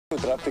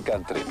drop the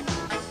country.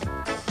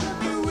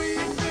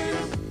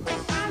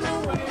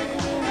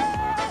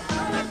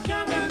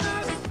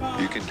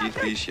 You can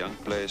give these young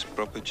players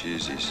proper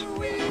jerseys.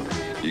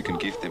 You can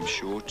give them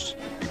shorts,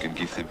 you can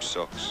give them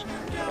socks.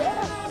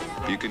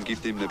 You can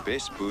give them the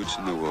best boots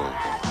in the world.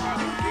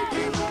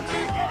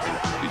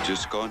 You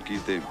just can't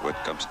give them what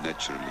comes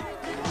naturally.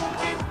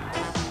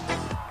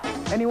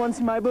 Anyone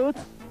see my boot?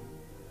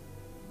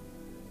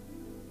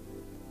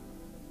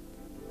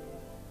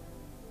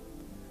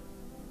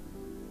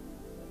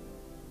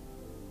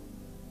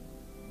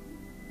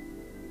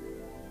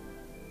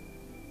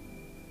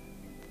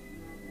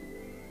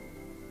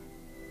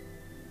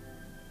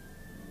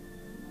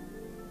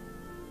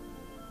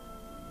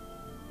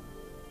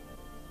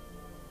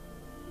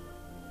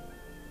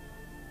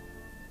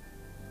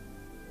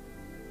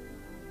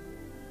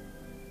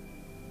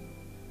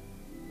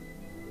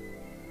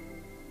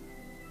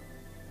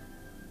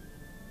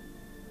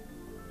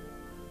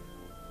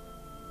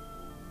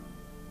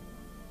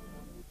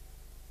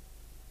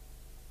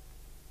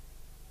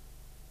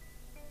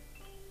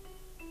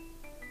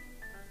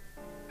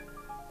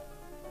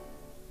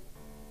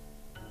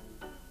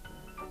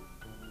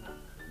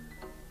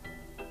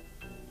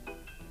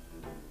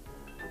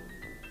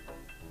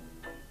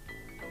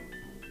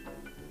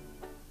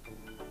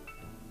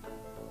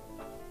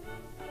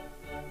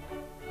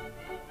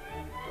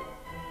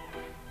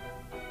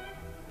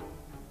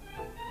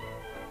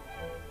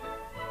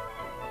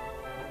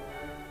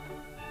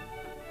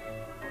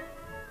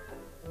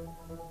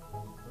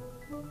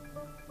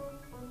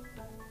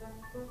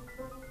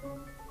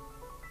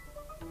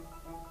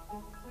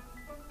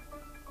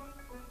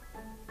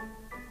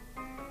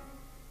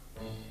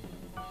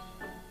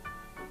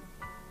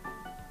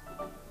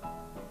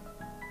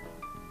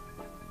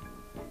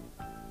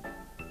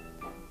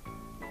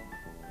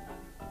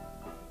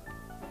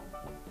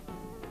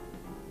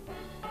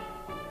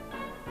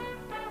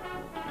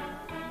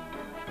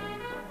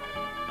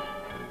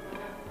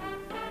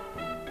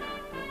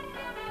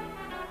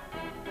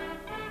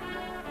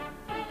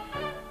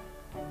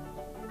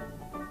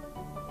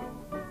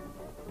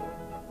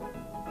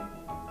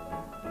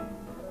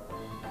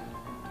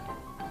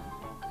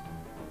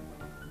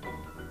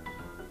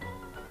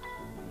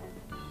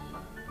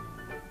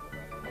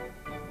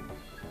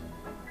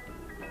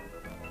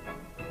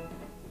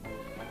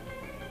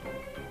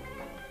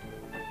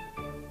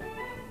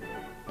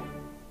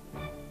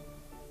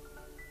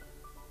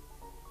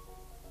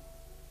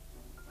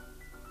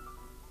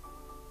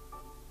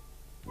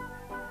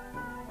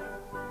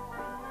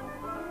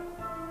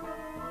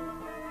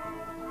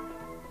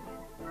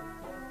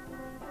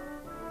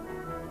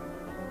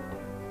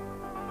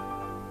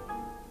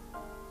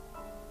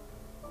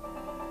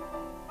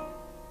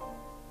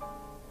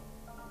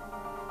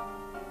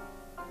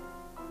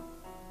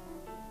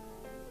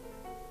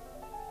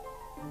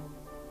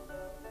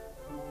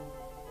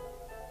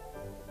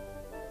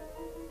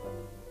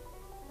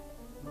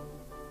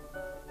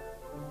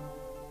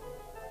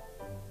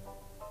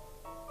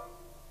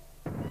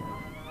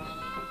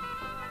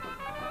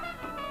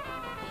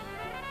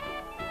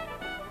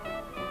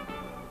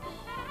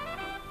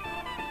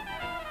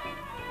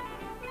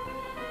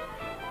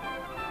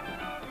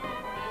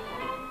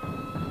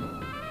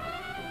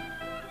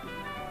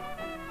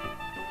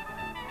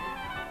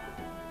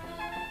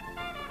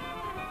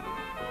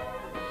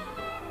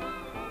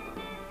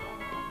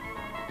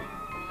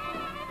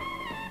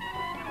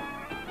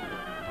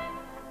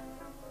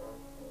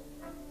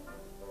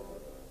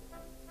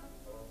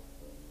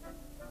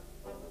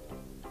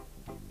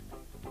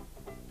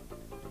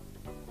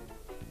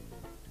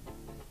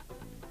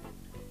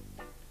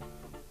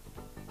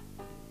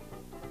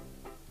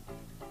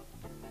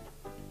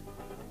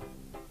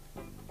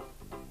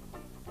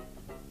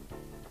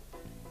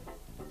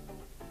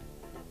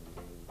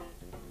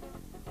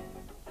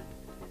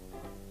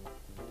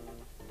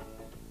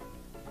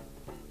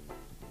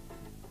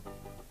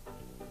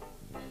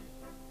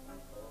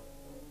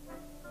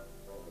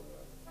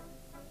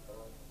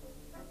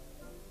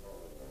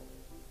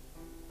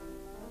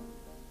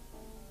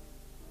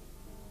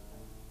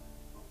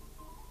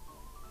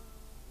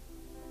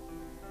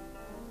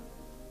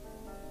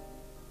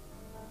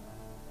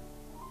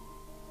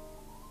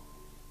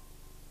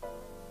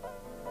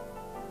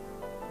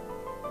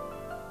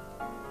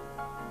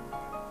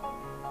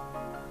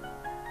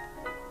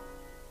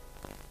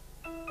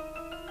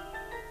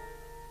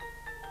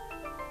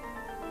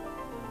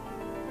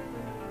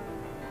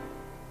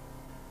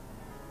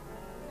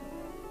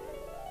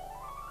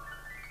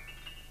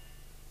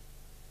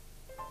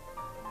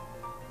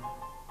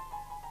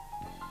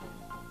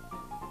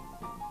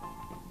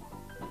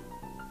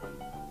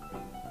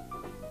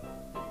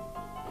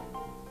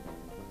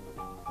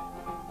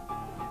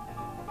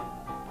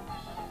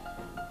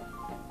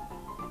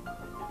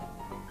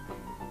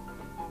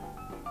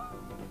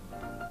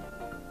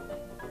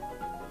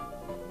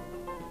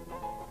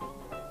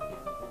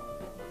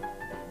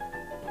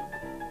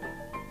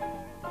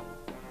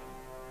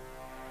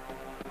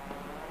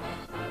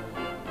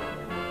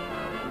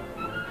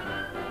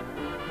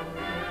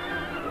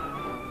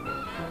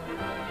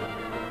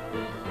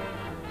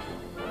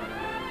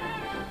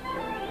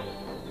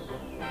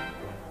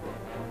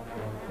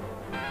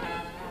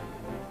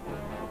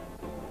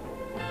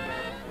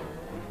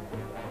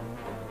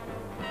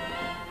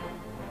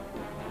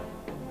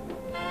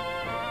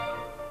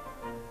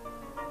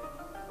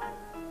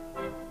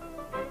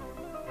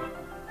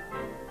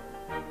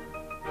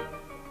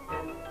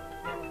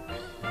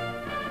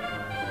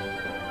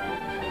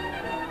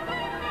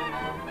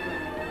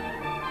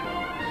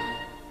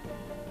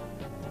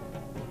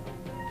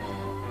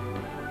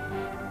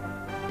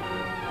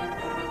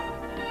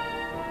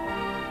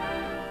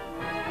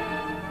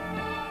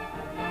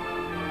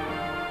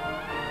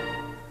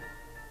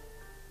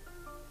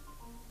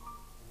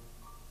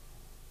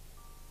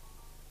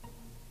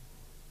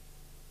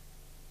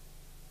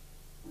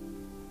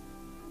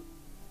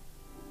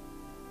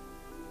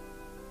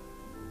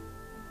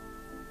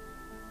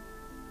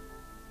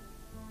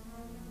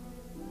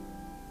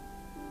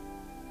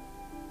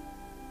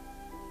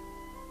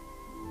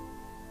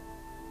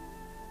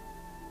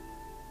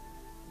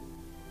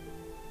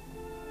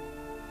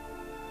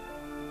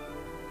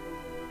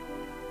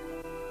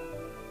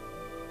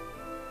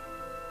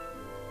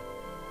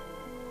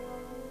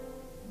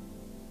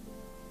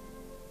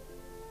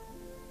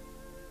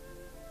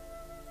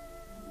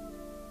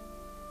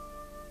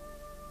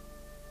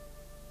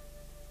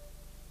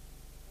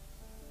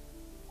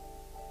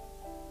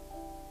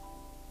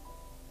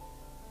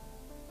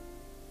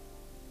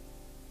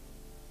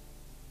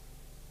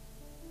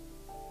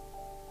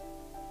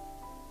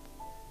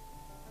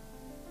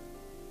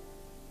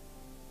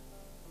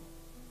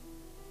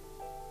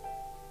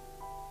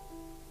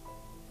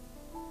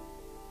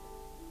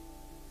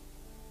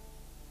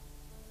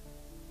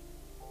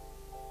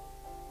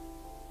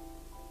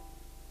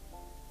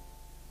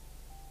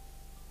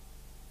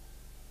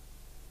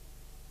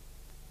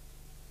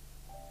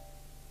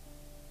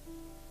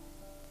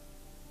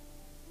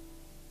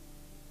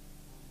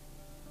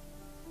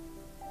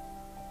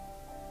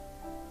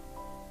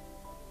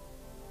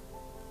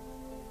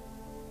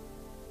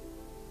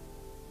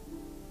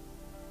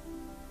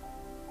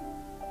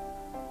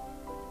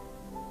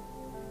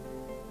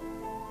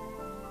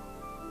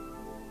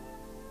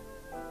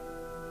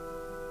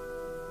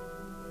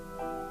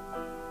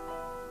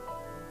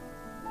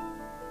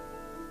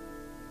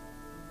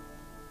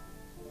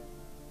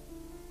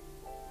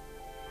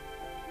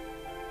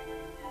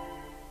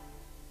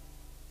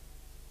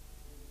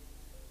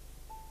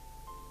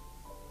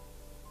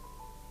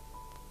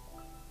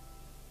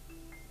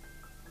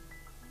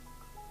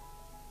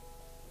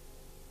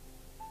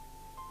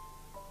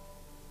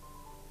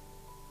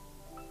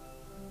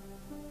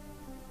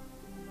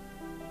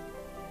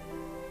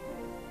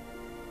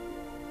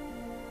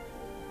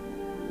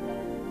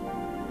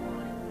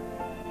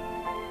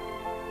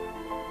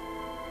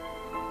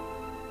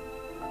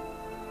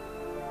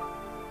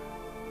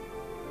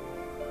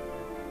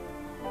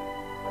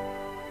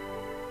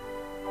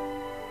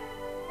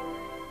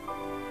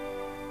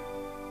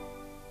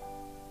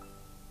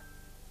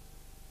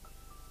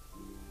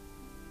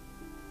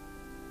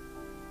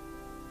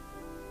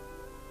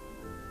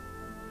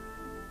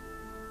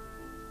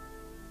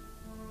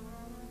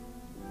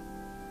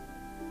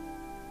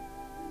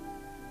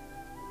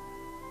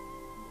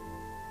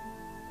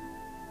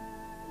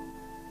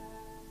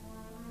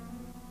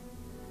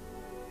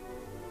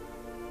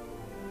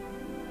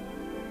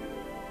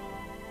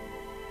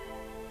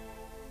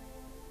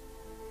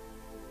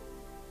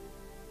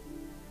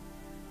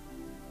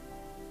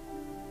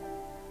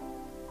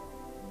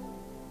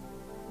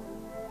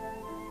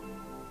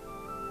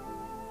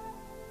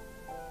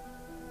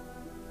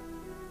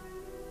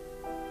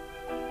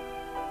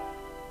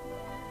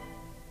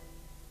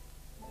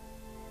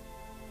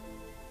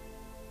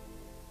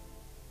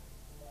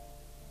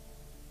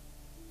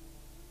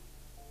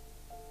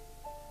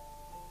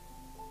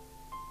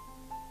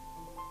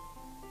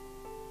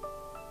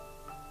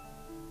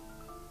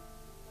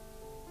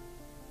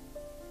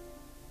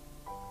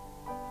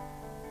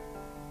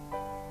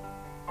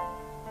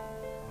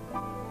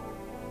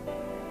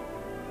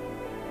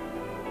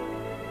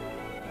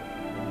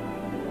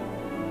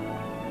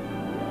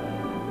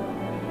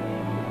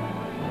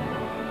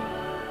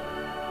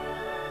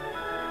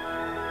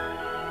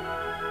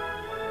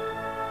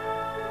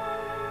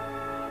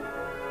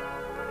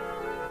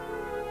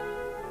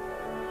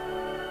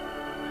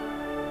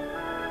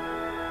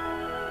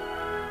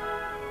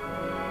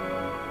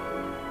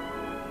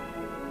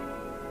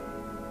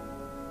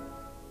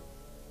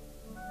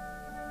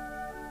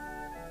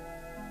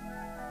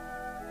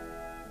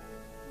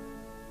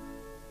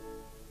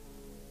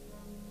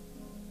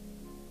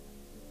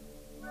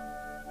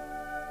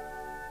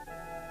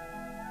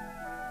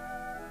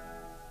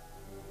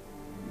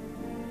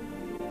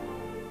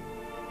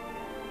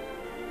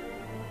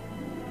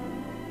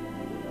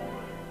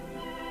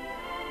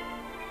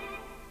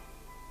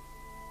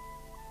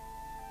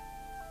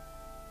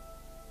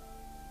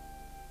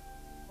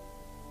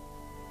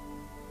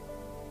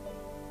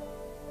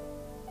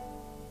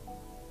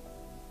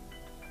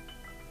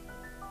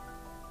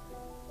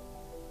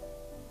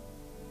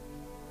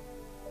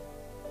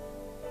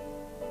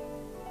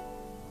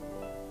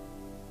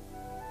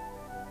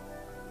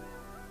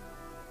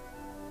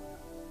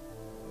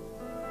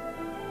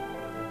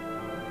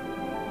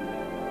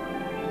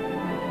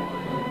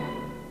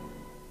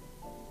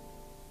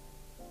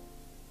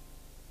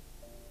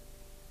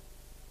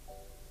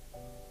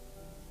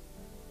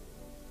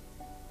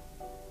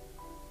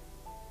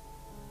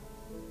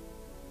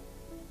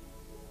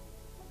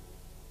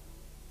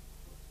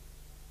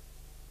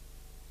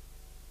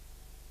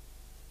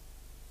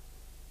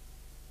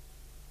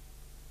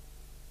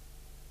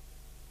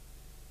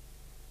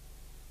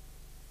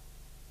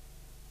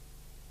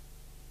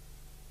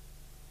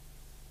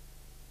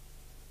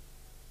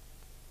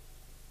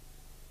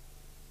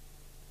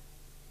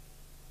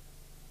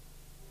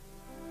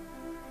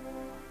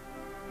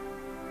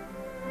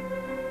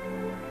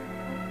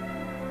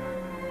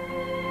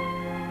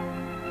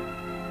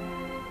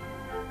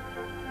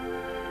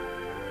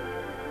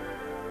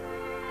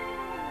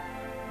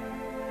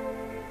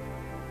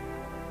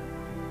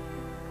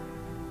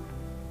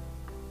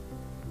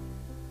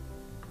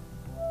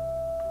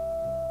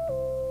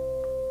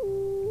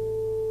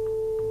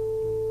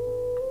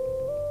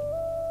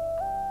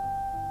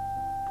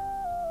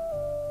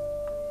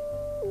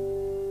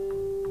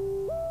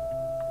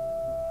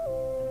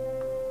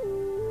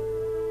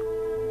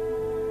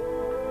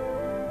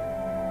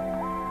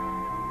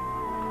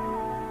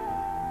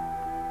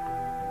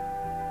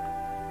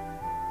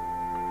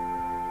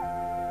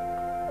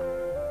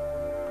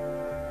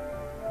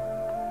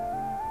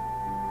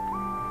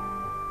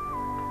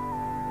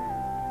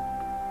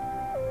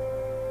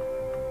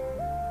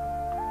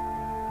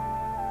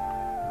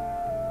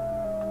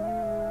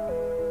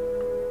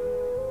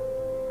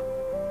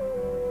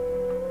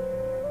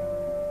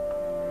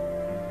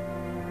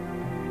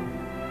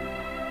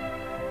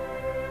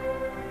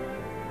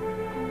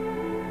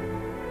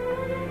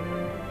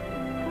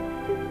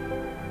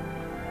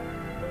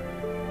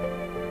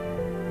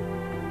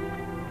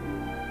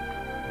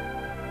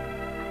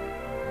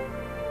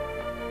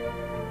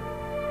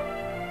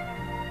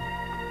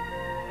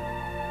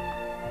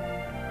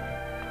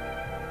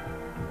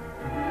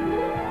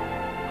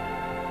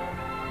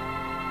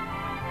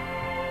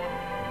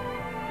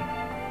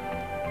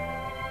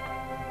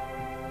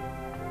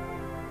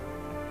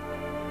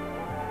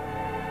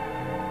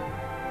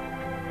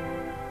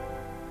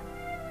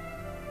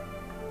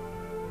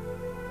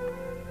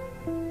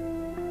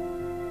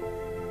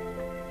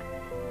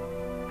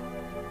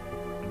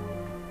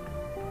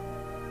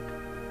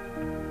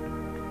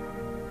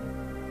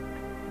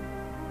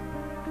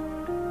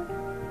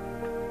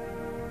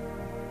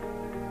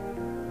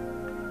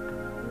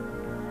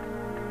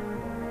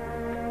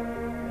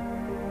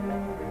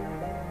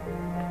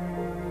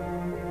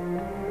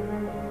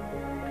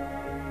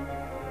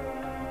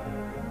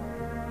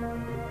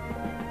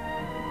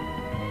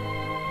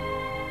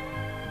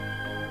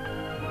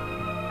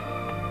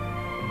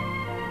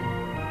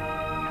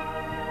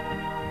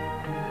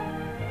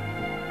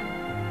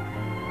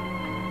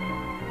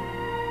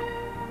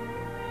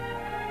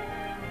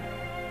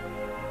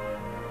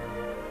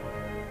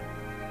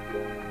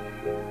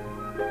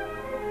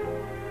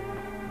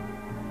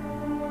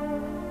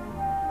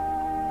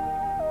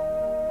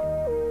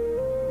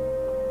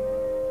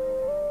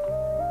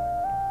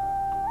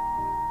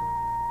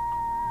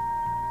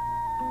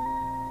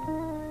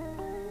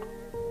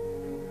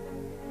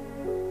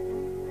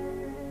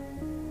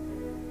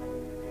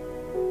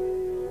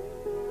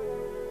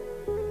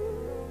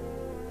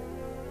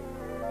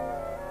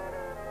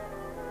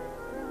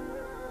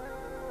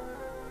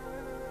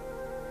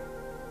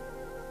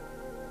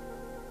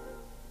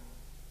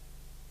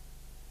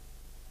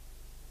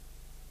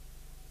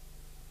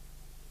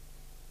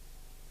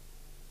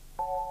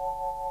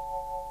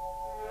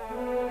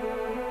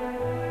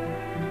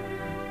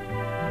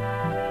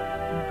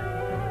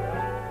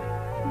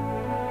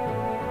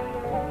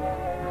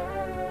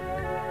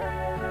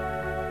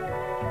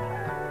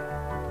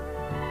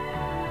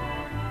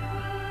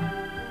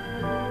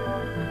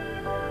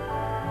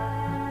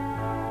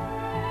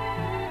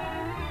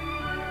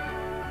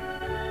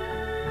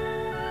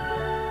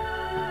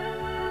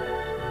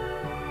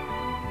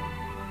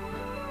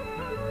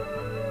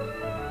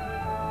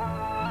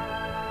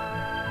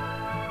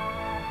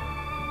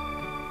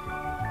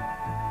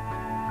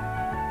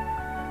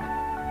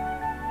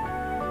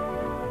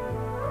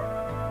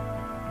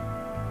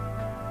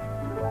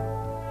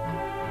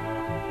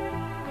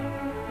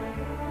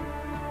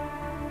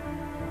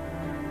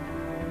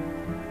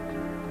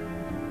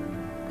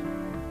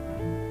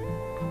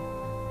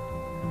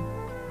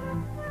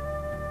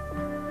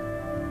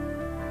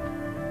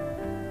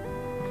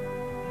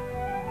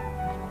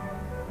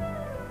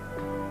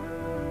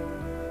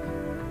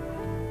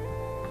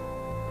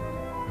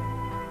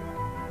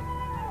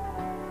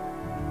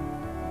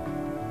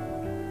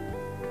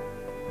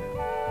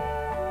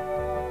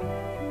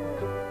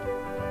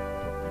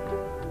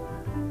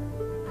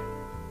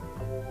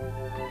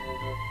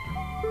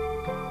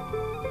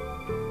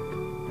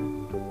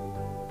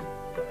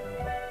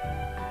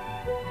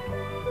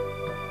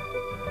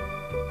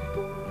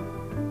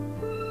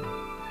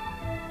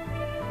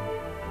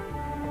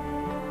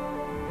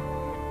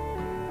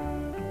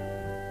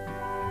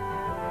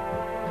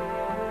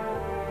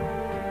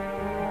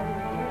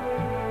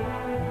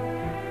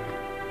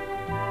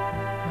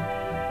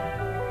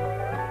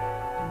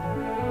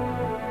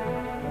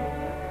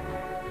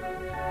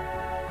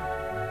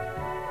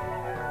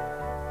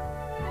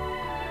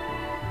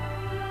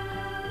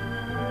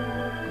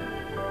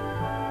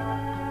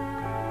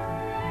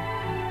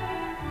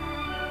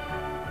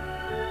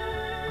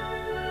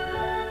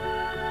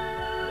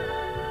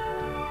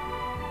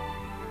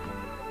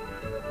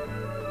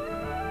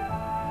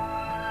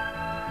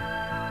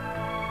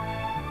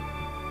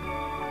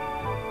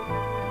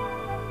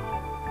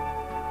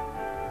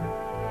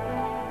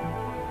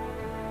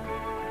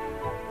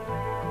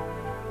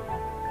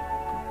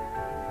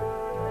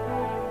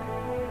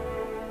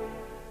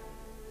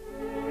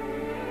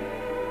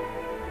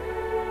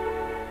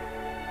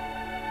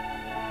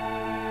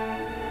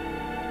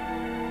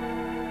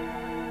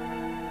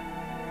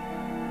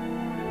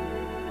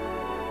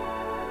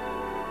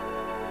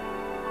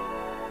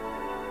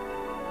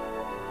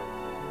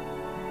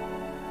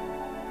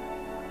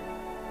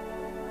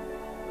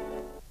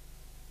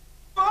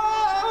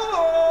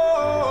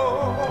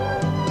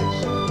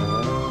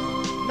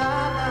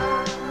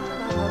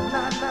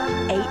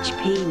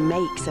 HP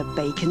makes a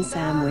bacon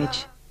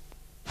sandwich.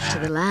 To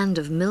the land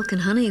of milk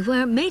and honey,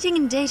 where mating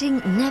and dating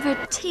never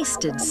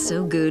tasted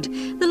so good.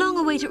 The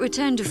long-awaited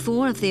return to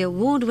 4 of the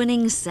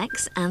award-winning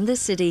Sex and the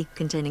City,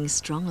 containing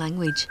strong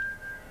language.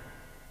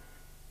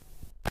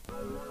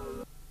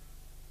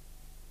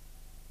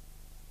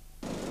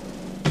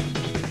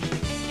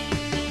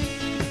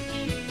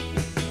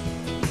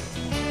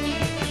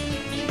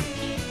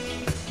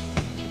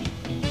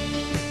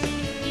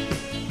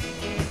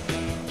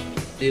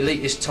 The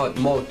elitist type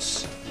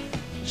mods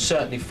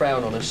certainly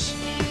frown on us.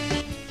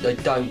 They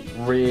don't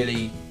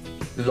really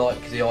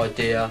like the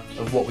idea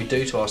of what we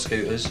do to our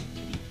scooters,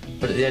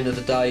 but at the end of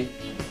the day,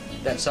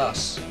 that's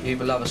us. You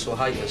either love us or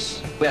hate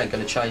us. We ain't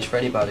going to change for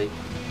anybody.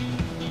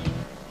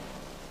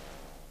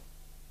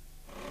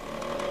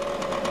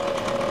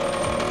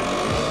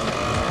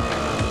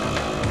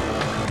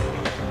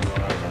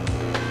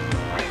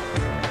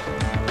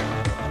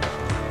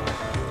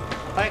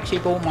 I actually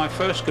bought my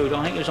first scooter,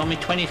 I think it was on my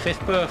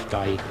 25th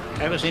birthday.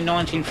 That was in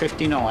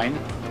 1959.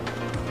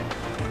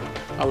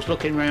 I was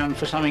looking around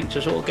for something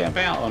to sort of get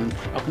about on.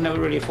 I could never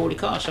really afford a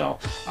car, so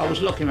I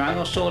was looking around and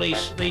I saw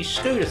these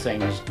scooter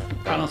things,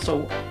 and I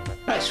thought,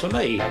 that's for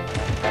me.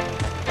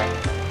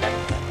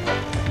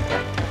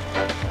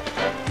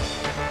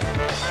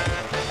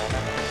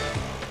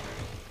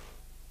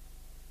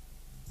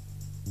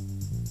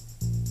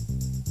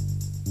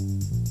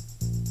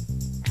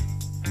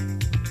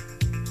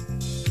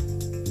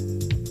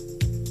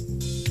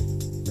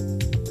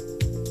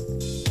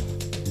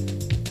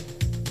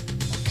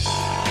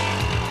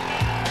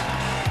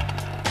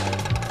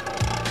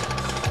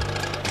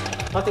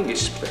 I think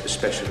it's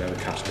special to have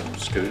a custom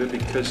scooter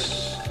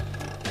because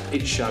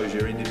it shows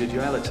your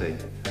individuality.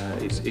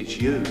 It's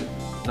you.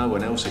 No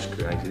one else has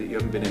created it. You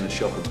haven't been in a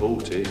shop and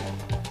bought it.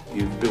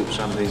 You've built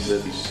something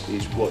that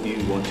is what you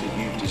wanted,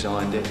 you've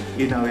designed it.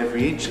 You know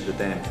every inch of the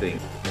damn thing.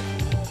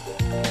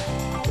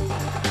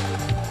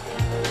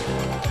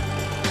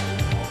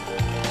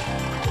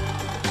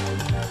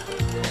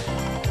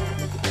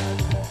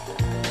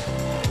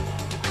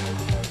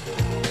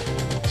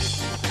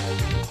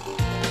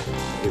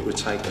 It would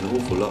take an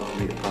awful lot for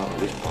me to part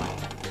with this bike.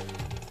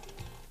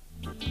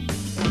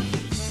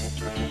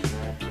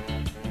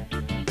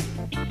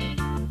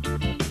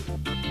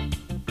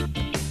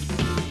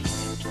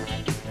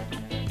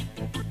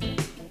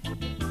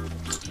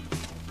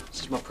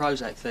 This is my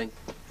Prozac thing.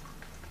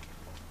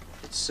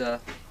 It's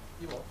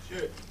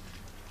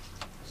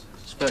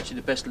virtually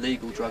the best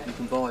legal drug you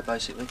can buy,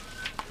 basically.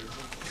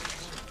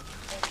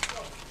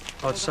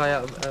 I'd say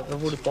out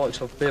of all the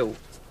bikes I've built,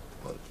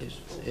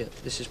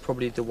 this is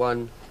probably the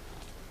one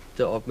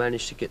that I've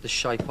managed to get the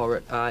shape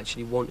I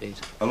actually wanted.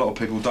 A lot of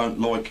people don't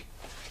like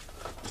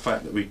the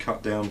fact that we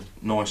cut down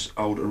nice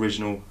old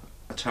original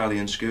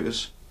Italian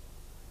scooters,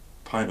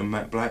 paint them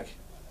matte black,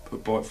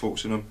 put bike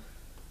forks in them,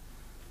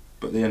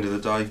 but at the end of the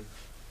day...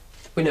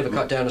 We never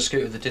cut down a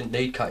scooter that didn't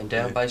need cutting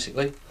down, Yeah.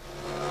 basically.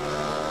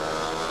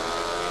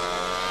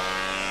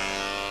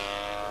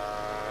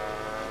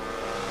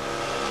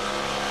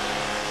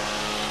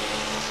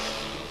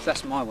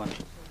 That's my one.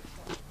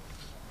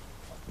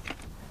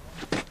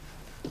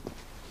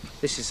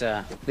 This is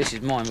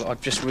mine, but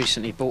I've just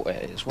recently bought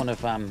it. It's one of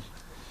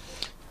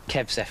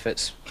Kev's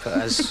efforts. But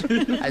as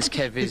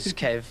Kev is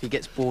Kev, he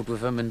gets bored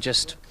with them and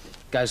just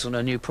goes on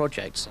a new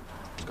project.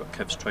 It's got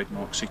Kev's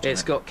trademark.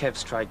 It's got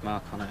Kev's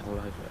trademark on it all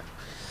over it.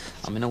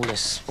 I mean, all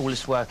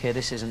this work here.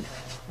 This isn't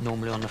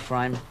normally on the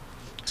frame.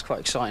 It's quite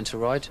exciting to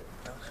ride,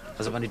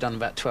 as I've only done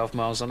about 12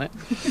 miles on it.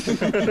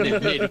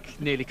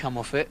 nearly come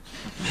off it.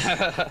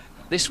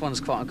 This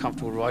one's quite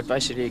uncomfortable to ride,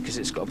 basically because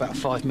it's got about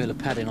 5mm of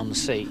padding on the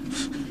seat.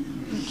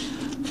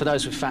 For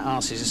those with fat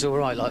asses, it's all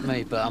right like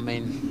me, but I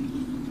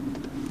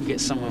mean, you get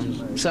someone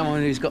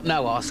who's got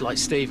no arse like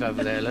Steve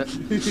over there. Look,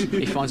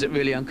 he finds it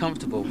really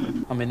uncomfortable.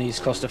 I mean, these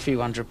cost a few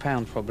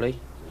 £100 probably.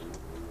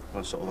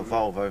 Well, sort of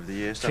evolve over the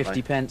years, don't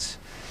 50 pence.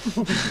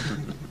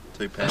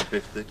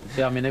 £2.50.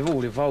 Yeah, I mean, they've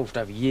all evolved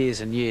over years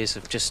and years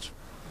of just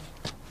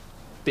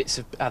bits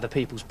of other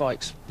people's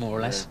bikes, more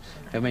or less.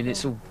 Yeah. I mean,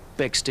 it's all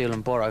beg, steal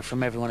and borrow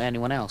from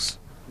anyone else.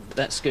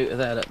 That scooter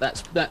there,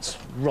 that's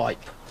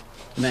ripe.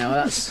 Now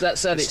that's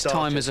at its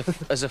time as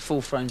a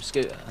full frame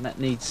scooter, and that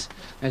needs.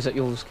 Is that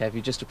yours, Kev?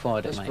 You just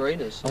acquired it, mate.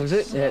 Verena's. Oh, is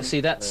it? Yeah. See,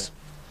 that's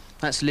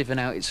living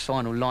out its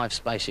final lives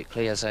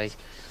basically as a.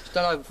 It's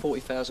done over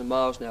 40,000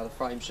 miles now. The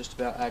frame's just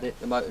about at it.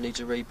 The motor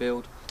needs a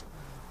rebuild.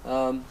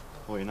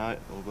 Before you know it,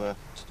 we'll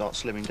start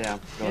slimming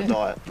down. Go on a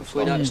diet.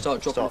 Before you know it,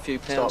 start dropping a few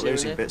pounds Start here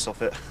losing and there. bits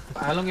off it.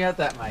 How long you had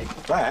that, mate?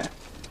 That?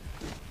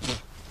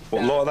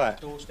 What, a lot of that?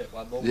 Doorstep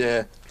one more.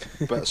 Yeah,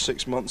 about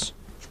 6 months.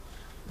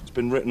 It's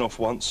been written off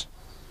once.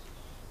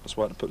 That's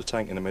why I had to put the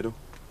tank in the middle.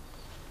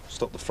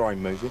 Stop the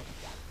frame moving.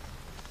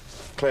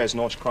 Claire's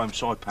nice chrome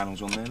side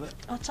panels on there, look.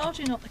 I told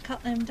you not to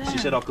cut them down. She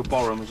said I could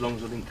borrow them as long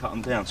as I didn't cut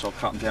them down, so I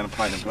cut them down and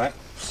paint them black.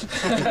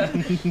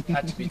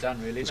 Had to be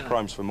done, really. It's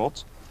chrome's for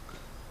mods.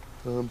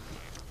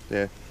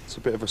 Yeah, it's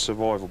a bit of a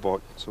survival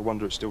bike, so I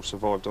wonder it still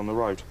survived on the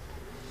road.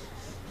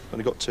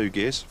 Only got 2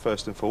 gears,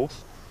 first and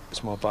fourth.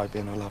 It's my baby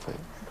and I love it.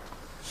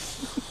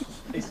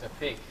 It's a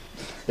pig.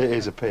 It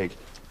is a pig.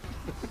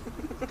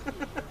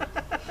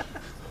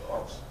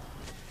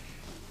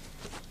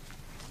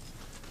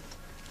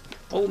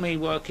 All my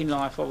working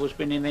life I've always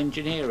been in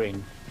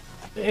engineering.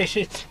 This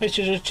is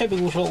a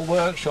typical sort of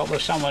workshop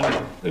of someone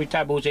who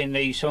dabbles in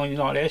these something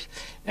like this.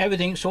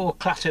 Everything's sort of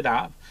cluttered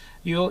up.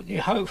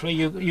 Hopefully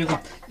you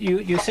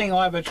think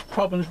I have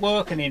problems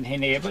working in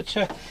here, but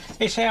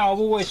it's how I've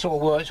always sort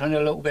of worked on a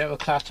little bit of a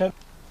clutter.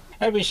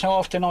 Every so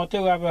often I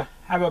do have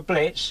a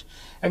blitz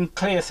and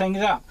clear things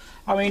up.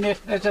 I mean,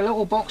 there's a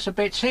little box of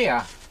bits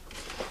here,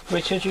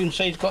 which, as you can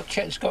see,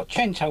 it's got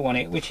Cento on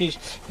it,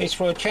 it's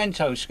for a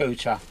Cento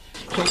scooter.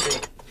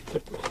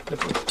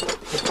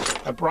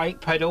 A brake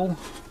pedal,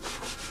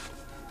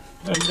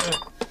 and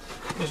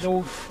it's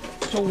all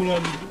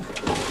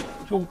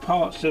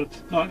parts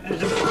of, like,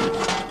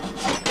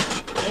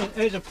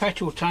 there's a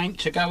petrol tank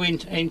to go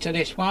into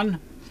this one,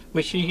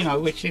 which is,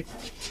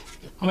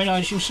 I mean,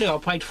 as you see, I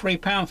paid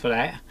 £3 for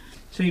that.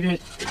 See,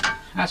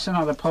 that's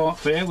another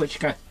part there, which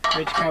goes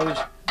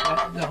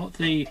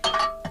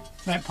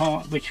that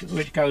part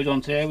which goes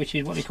onto there, which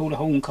is what they call the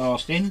horn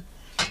casting.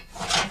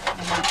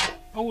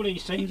 All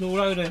these things,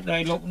 although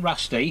they look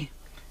rusty,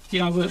 you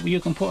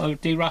can put a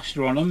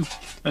deruster on them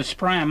and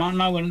spray them on.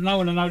 No one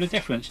will know the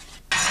difference.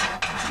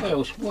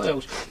 What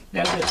else?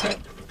 Now,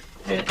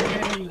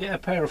 you get a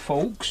pair of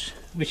forks,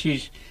 which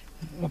is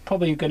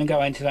probably going to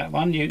go into that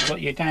one. You've got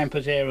your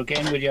dampers there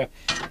again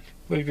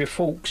with your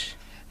forks,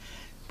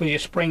 with your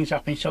springs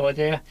up inside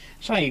there.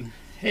 Same.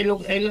 It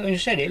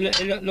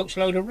looks a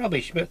load of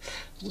rubbish, but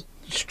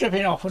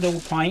stripping off with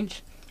all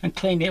paint and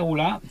clean it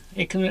all up,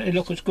 it can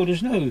look as good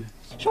as new.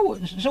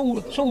 It's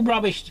all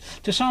rubbish.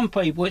 To some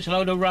people it's a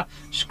load of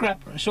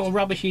scrap, sort of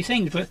rubbishy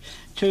things, but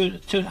to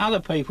other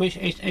people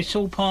it's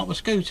all part of a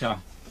scooter.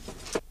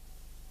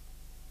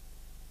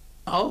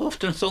 I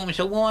often thought to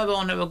myself, why have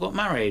I never got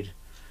married?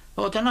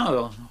 Well, I don't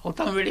know. I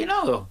don't really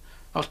know.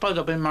 I suppose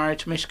I've been married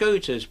to my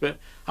scooters, but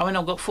I mean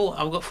I've got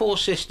four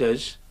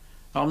sisters.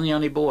 I'm the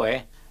only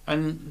boy,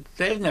 and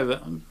they've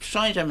never,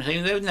 strange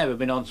everything, they've never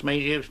been on to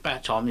me. It's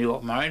about time you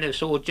got married. They've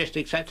sort of just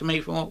accepted me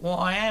for what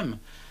I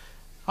am.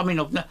 I mean,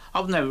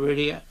 I've never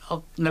really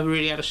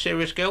had a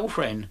serious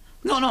girlfriend.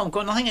 No, I've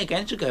got nothing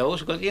against the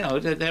girls. Because, you know,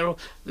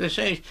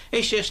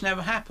 it's just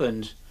never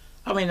happened.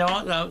 I mean,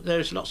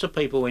 there's lots of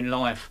people in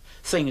life.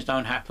 Things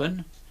don't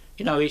happen.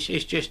 You know, it's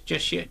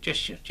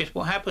just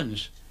what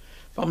happens.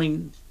 I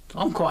mean,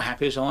 I'm quite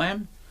happy as I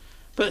am.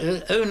 But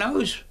who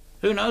knows?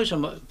 Who knows? I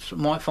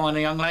might find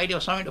a young lady or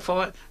something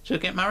to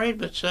get married.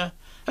 But at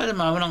the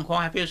moment, I'm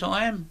quite happy as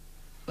I am.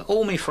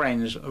 All my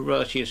friends are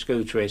virtuous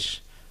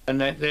scooterists,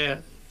 and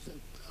I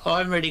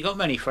haven't really got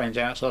many friends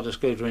outside the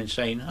scootering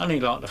scene, only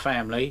like the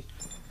family.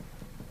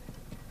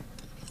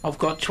 I've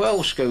got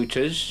 12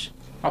 scooters.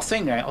 I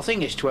think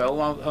it's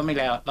 12, I mean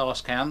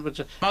last count, but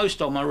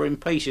most of them are in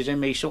pieces in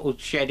me sort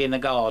of shed in the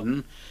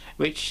garden,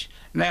 which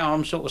now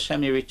I'm sort of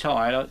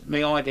semi-retired.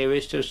 My idea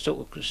is to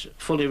sort of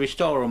fully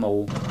restore them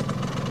all.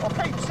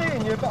 I keep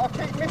seeing you, but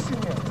I keep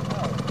missing you.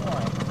 Oh,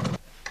 right.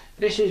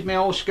 This is my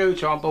old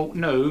scooter I bought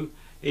new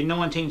in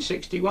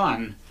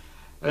 1961,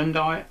 and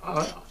I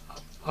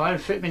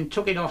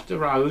took it off the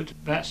road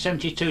about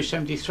 72,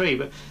 73,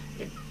 but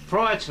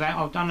prior to that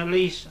I've done at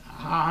least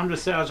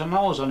 100,000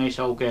 miles on this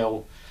old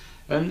girl,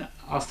 and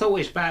I thought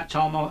it's about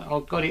time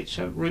I got it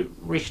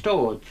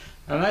restored.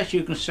 And as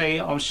you can see,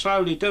 I'm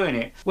slowly doing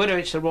it. Whether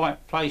it's the right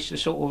place to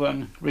sort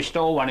of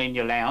restore one in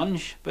your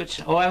lounge,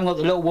 but I haven't got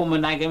the little woman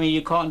nagging me,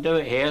 you can't do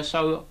it here,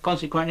 so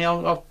consequently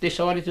I've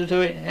decided to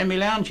do it in my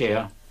lounge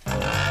here. I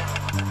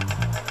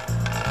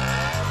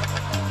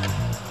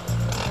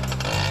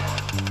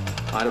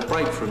had a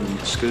break from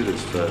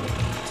scooters for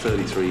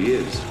 33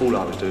 years. All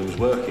I was doing was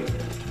working.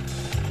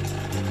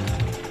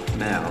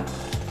 Now,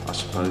 I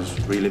suppose,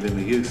 reliving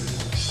my youth.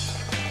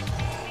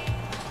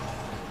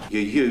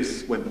 Your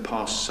youth went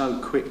past so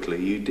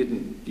quickly, you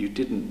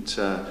didn't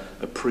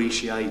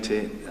appreciate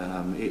it.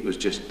 It was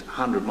just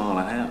 100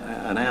 miles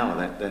an hour,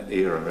 that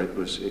era. It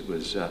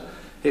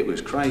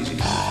was crazy.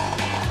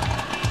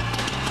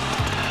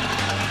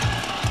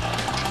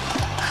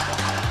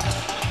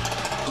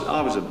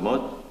 I was a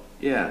mod,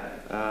 yeah.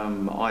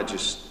 I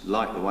just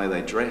liked the way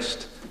they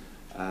dressed.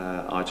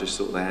 I just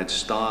thought they had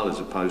style as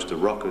opposed to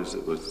rockers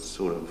that were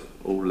sort of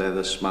all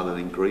leather smothered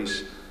in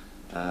grease.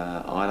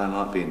 I don't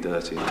like being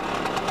dirty.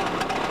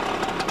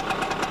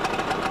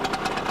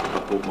 I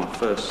bought my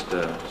first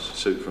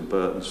suit from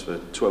Burton's for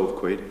 12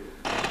 quid.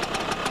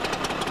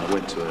 I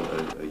went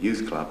to a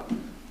youth club,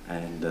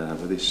 and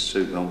with this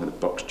suit on with a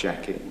box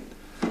jacket,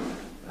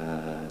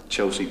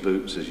 Chelsea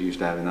boots as you used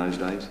to have in those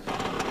days.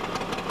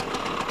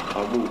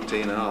 I walked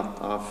in and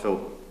I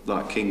felt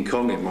like King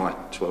Kong in my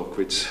 12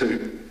 quid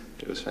suit.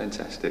 It was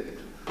fantastic.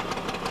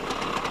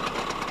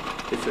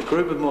 If a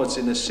group of mods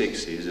in the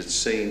 60s had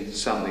seen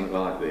something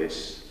like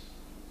this,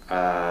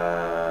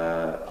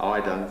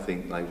 I don't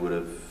think they would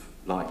have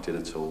liked it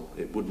at all.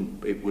 It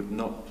would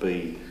not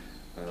be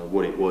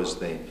what it was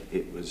then.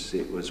 It was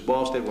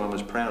whilst everyone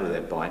was proud of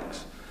their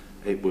bikes,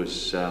 it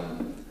was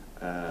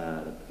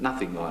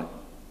nothing like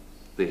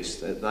this.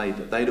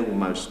 They'd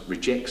almost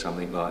reject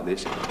something like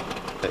this.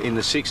 In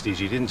the 60s,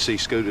 you didn't see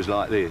scooters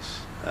like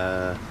this.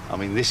 I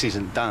mean, this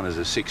isn't done as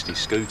a 60s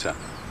scooter.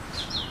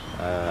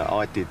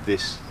 I did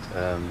this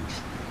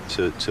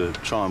to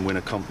try and win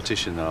a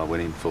competition that I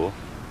went in for,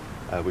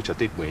 which I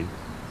did win.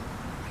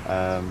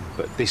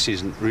 But this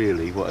isn't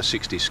really what a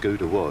 60s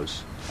scooter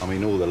was. I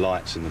mean, all the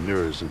lights and the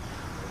mirrors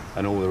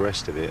and all the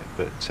rest of it,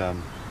 but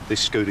this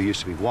scooter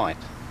used to be white.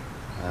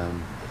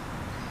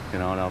 You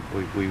know, and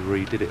we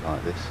redid it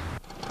like this.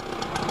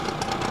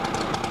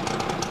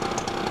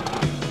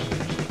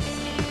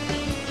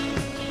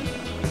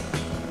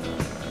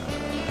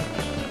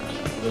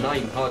 The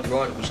name Hard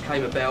Rideables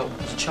came about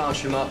as a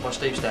chance remark by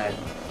Steve's dad.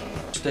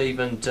 Steve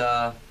and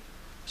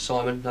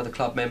Simon, another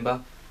club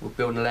member, were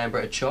building a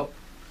Lambretta shop.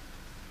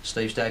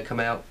 Steve's dad come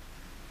out.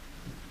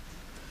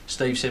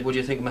 Steve said, "What do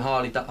you think of my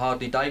Harley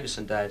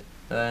Davidson, Dad?"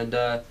 And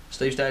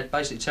Steve's dad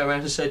basically turned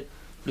around and said,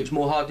 "Looks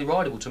more Hardly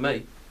Rideable to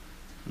me."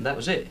 And that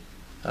was it.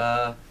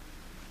 Kind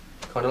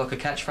of like a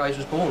catchphrase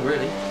was born,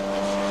 really.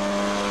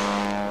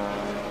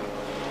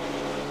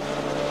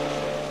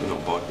 We're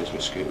not bikers, we're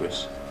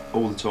scooterists.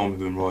 All the time we've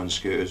been riding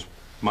scooters,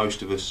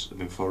 most of us have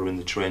been following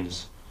the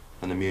trends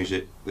and the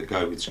music that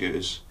go with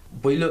scooters.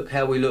 We look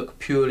how we look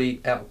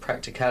purely out of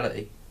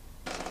practicality.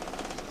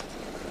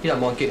 You don't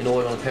mind getting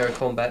oil on a pair of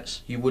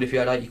Combats, you would if you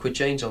had 80 quid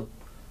jeans on.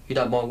 You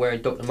don't mind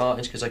wearing Dr.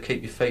 Martens because they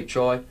keep your feet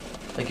dry,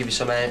 they give you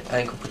some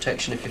ankle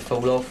protection if you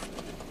fall off.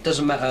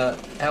 Doesn't matter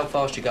how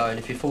fast you're going,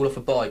 if you fall off a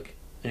bike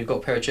and you've got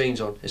a pair of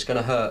jeans on, it's going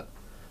to hurt.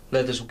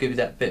 Leathers will give you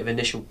that bit of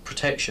initial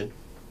protection.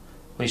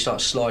 when you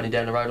start sliding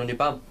down the road on your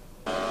bum.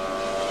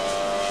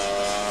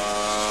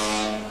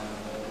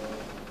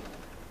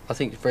 I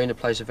think Verena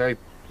plays a very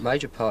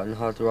major part in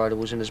Hardly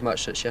Rideables in as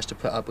much that she has to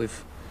put up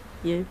with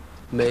you,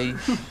 me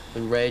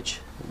and Reg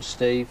and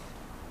Steve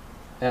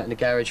out in the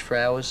garage for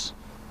hours,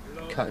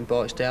 cutting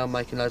bikes down,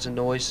 making loads of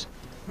noise,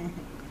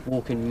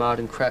 walking mud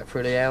and crap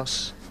through the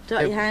house.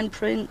 Dirty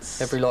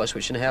handprints. Every light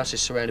switch in the house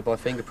is surrounded by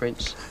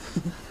fingerprints.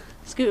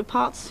 Scooter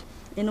parts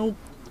in all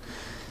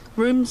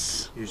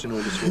rooms. Using all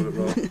the toilet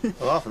roll.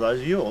 Well, half of those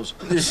are yours.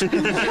 I'd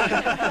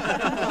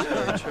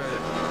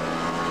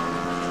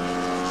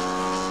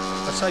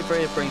say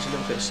Verena brings a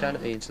little bit of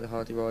sanity into the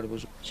Hardly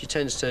Rideables. She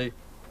tends to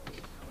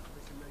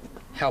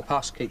help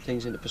us keep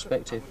things into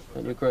perspective,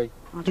 don't you agree?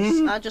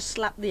 I just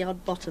slap the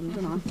odd bottom,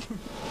 don't I?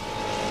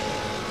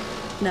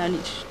 Known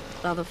each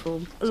other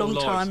for a long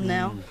time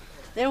now.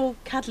 They're all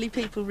cuddly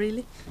people,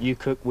 really. You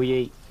cook, we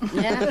eat.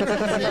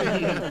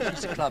 Yeah.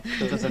 She's a club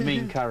cook. There's a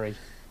mean curry.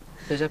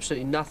 There's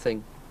absolutely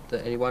nothing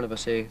that any one of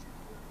us here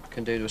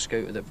can do to a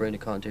scooter that Verena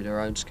can't do to her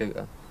own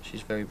scooter.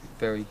 She's very,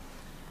 very,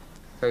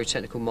 very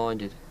technical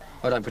minded.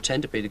 I don't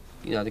pretend to be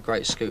the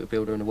greatest scooter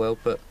builder in the world,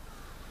 but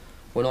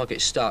when I get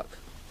stuck,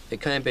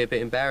 it can be a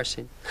bit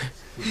embarrassing.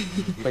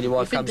 When your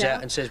wife comes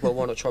out and says, well,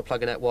 why not try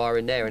plugging that wire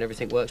in there and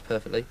everything works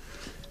perfectly.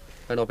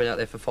 And I've been out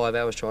there for 5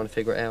 hours trying to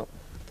figure it out.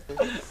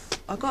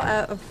 I got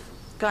out of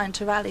going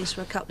to rallies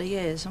for a couple of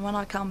years, and when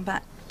I come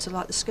back to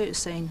like the scooter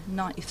scene in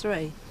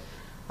 '93,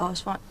 I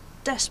was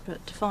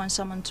desperate to find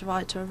someone to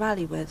ride to a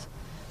rally with,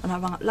 and I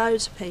rang up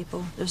loads of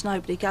people. There was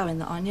nobody going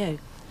that I knew.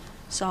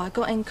 So I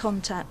got in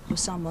contact with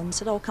someone and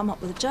said, "I'll come up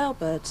with the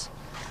jailbirds,"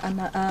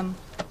 and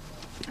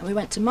we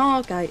went to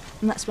Margate,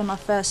 and that's when I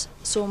first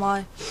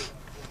saw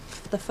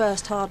the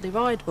first Hardly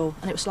Rideable,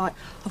 and it was like,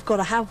 I've got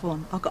to have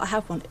one.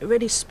 It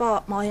really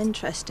sparked my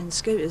interest in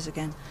scooters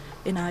again,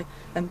 you know,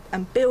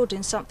 and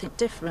building something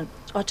different.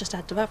 I just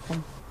had to have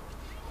one.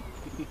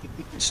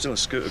 It's still a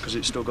scooter because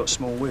it's still got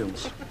small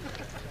wheels.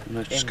 And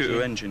a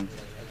scooter engine.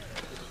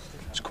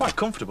 It's quite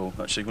comfortable,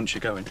 actually, once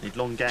you go in. You need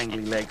long,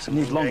 gangly legs. You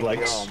need long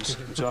legs. Arms.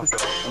 Exactly.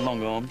 And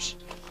long arms.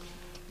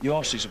 Your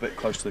arse is a bit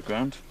close to the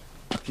ground.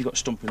 If you've got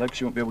stumpy legs,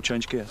 you won't be able to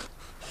change gear.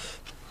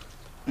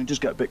 And it does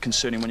get a bit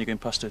concerning when you're going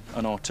past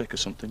an Arctic or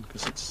something,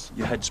 because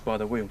your head's by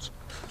the wheels.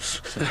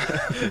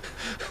 The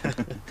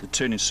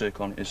turning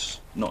circle on it is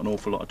not an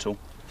awful lot at all.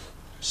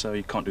 So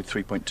you can't do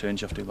 3-point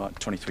turns, you have to do like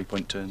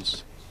 23-point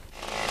turns.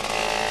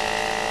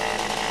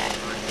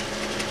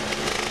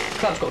 The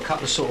club's got a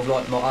couple of sort of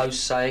like mottos,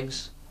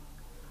 sayings.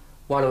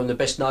 One of them, the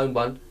best known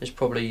one, is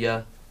probably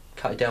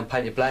cut it down,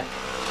 paint it black.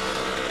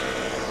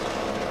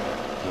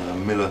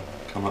 Miller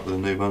come up with a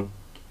new one,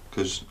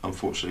 because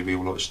unfortunately we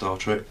all like Star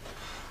Trek.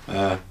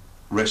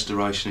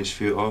 Restoration is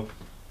futile.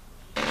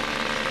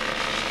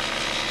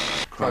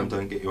 Chrome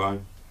don't get you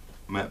home.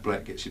 Matte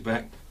Black gets you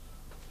back.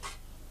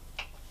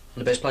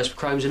 And the best place for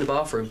chrome's in the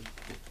bathroom.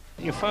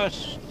 Your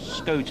first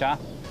scooter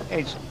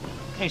is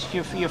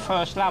your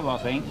first love, I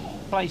think.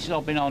 Places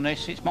I've been on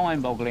this, it's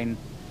mind-boggling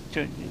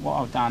to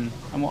what I've done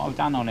and what I've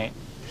done on it.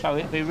 So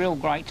it'd be real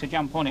great to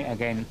jump on it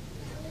again,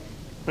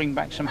 bring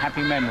back some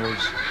happy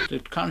memories. The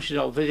countries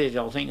I've visited,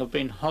 I think, have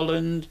been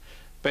Holland,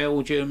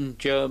 Belgium,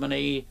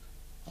 Germany,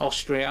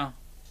 Austria,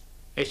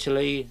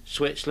 Italy,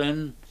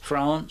 Switzerland,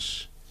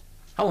 France,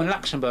 and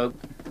Luxembourg.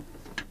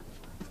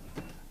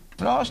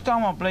 Last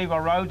time I believe I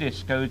rode this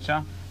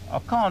scooter, I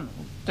can't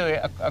do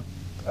it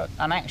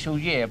an actual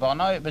year, but I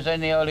know it was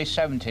in the early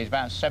 70s,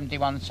 about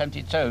 71,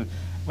 72,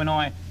 when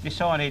I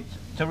decided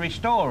to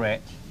restore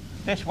it.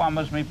 This one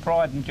was my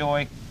pride and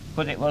joy,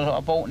 because it was I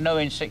bought new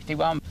in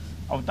 61.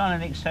 I've done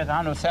in excess of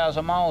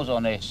 100,000 miles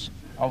on this.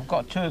 I've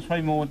got 2 or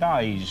 3 more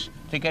days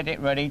to get it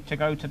ready to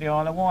go to the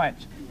Isle of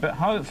Wight. But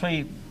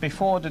hopefully,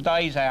 before the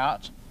day's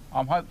out,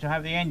 I'm hoping to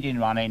have the engine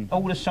running.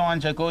 All the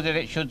signs are good that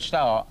it should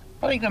start.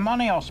 I think the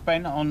money I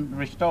spent on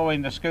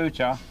restoring the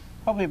scooter,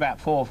 probably about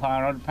 £400 or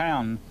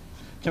 £500.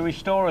 To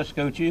restore a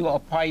scooter, you've got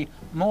to pay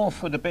more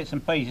for the bits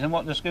and pieces than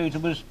what the scooter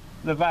was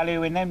the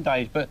value in them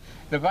days. But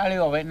the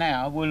value of it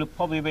now will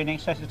probably be in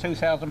excess of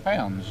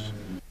 £2,000.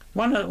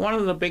 One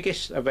of the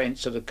biggest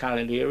events of the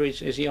calendar year is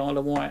the Isle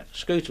of Wight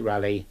Scooter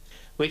Rally,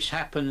 which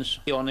happens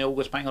on the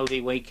August Bank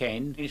Holiday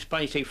weekend. It's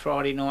basically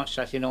Friday night,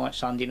 Saturday night,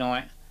 Sunday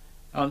night,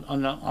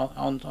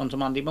 on to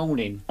Monday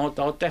morning.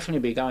 I'll definitely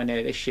be going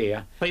there this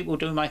year. People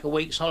do make a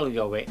week's holiday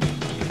of it.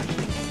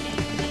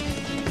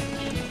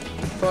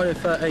 Friday the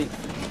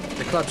 13th,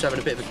 the club's having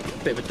a bit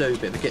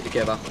of a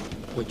get-together,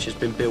 which has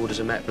been billed as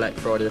a Matte Black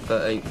Friday the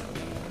 13th,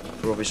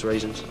 for obvious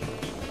reasons.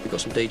 We've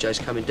got some DJs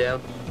coming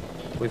down.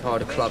 We've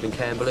hired a club in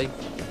Camberley.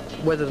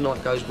 Whether the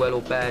night goes well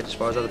or bad, as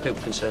far as other people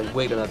are concerned,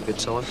 we're going to have a good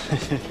time.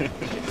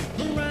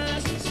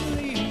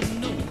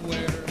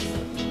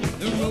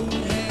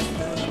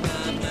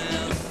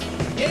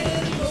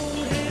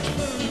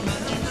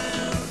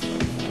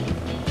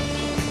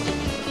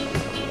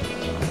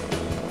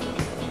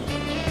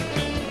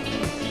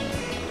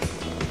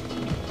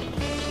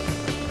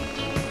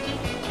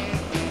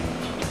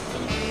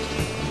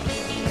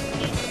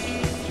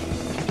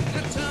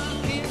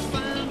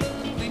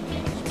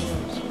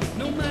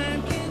 No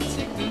man can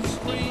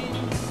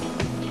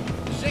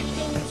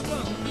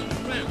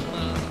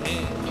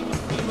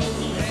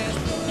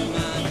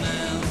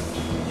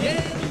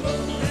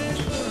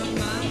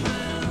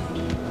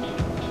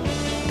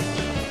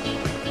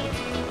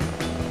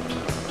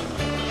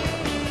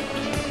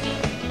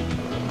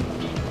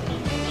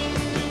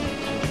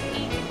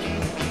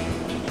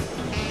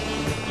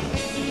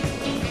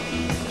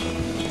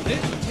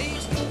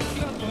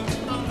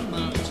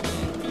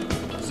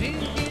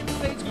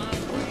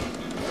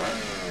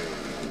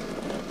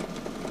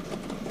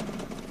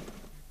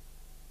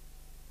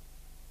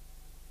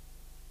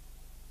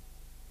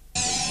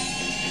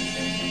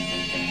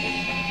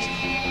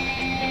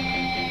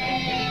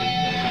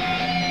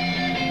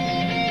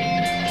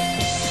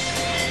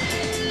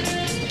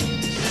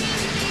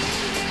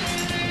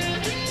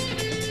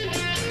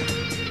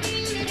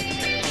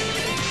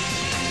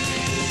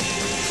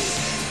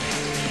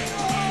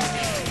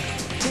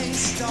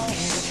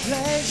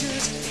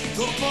pleasures.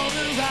 Go for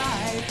the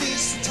ride,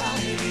 this time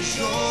is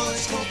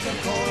yours.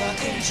 Coca-Cola,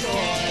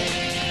 enjoy,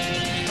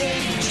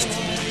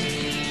 enjoy.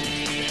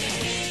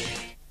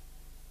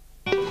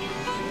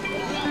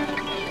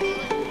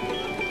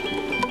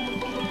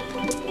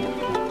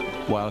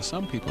 While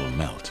some people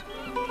melt,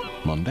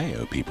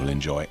 Mondeo people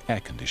enjoy air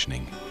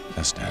conditioning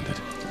as standard.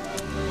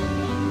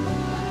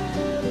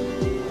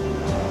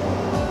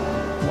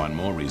 One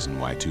more reason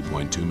why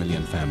 2.2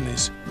 million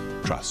families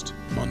trust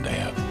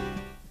Mondeo.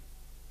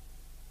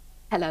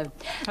 Hello.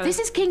 This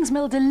is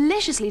Kingsmill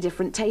deliciously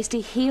different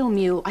tasty heel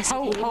mule. I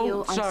said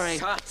heel. Sorry.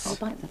 I'll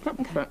bite them.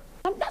 Okay.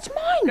 That's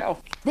mine.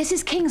 This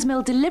is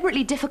Kingsmill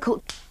deliberately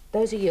difficult.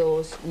 Those are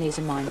yours and these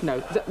are mine.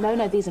 No.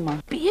 No, these are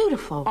mine.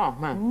 Beautiful. Oh,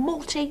 man.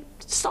 Malty,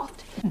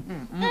 soft.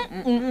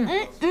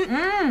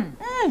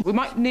 We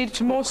might need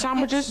some more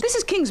sandwiches. This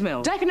is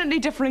Kingsmill. Definitely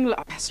differing.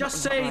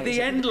 Just say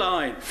the end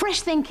line.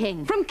 Fresh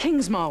thinking. From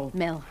Kingsmill.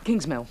 Mill.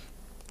 Kingsmill.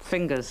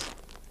 Fingers.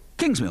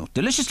 Kingsmill,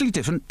 deliciously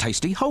different,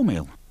 tasty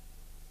wholemeal.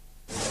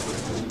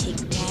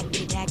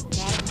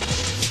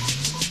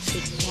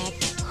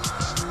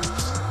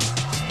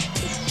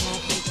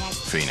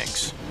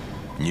 Phoenix,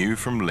 new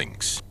from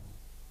Lynx.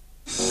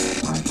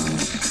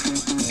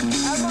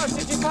 How much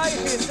did you pay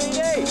for your CD?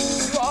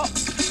 What?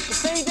 The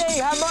CD,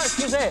 how much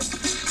was it?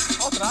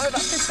 I don't know,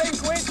 about 15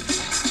 quid.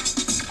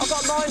 I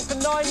got mine for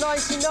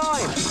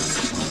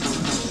 £9.99.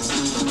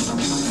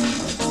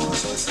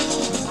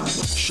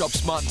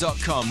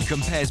 ShopSmart.com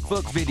compares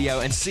book,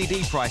 video and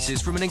CD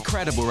prices from an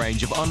incredible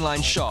range of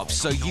online shops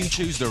so you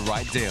choose the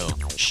right deal.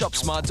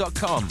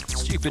 ShopSmart.com.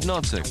 Stupid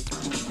not to.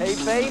 Hey,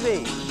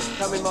 baby,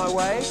 coming my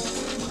way?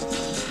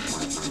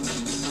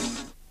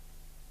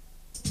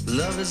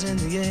 Love is in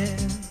the air,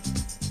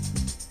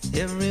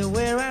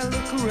 everywhere I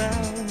look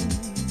around.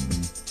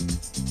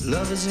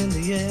 Love is in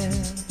the air,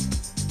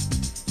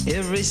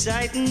 every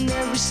sight and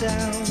every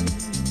sound.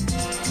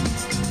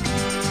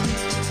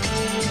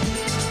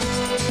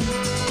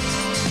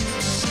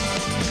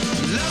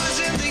 Love is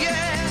in the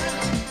air.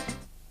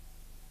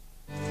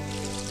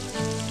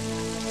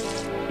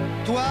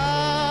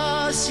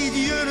 Toi, si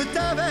Dieu ne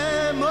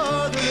t'avait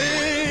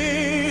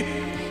modelé,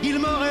 il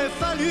m'aurait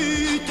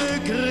fallu te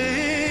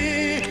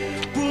créer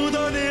pour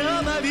donner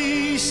à ma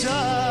vie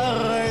sa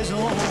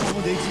raison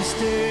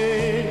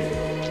d'exister.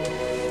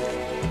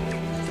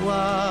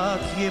 Toi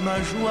qui es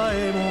ma joie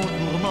et mon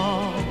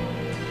tourment,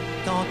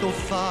 tantôt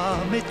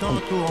femme et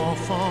tantôt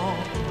enfant,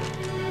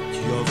 tu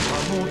offres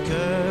à mon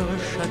cœur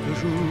chaque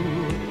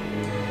jour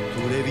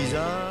tous les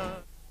visages.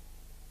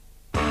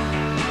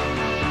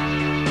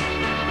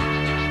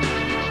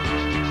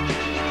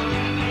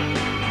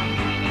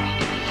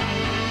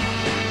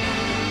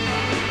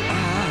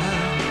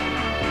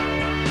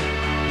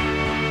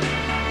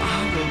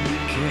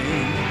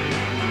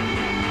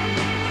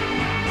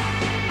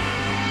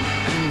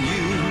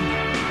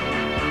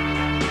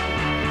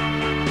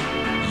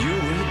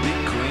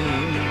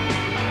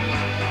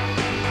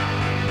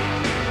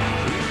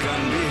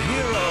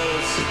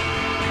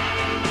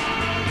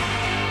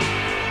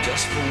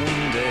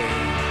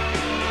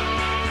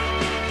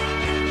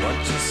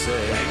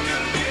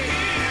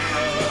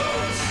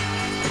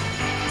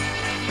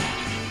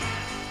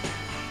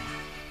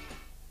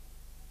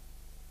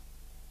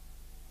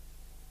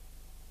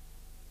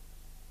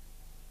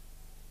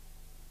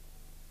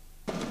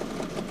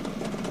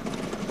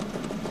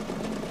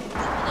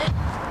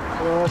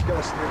 Let's get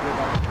a stick with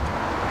that.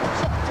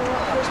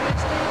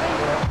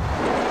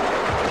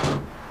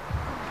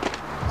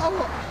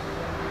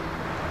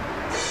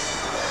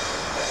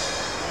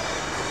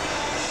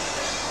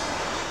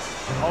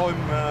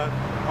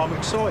 I'm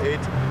excited,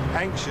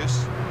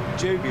 anxious,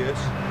 dubious,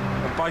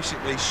 and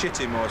basically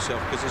shitting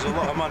myself because there's a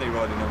lot of money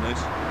riding on this.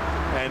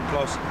 And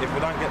plus, if we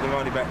don't get the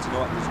money back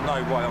tonight, there's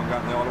no way I'm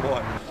going to the Isle of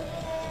Wight.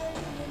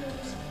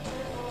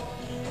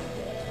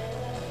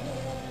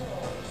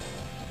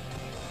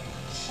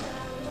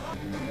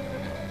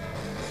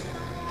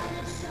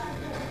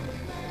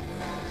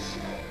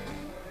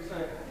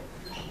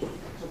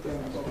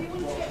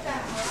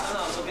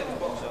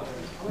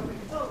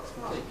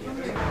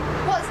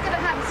 What's going to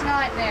happen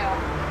tonight, Neil?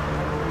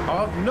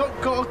 I've not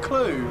got a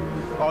clue.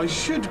 I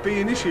should be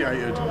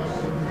initiated.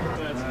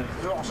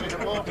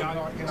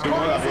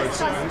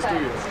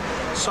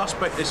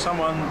 Suspect is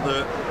someone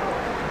that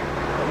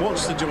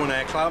wants to join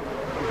our club,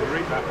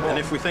 and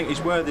if we think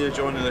he's worthy of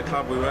joining the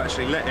club, we will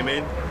actually let him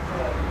in,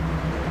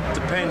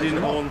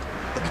 depending on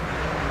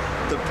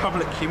the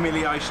public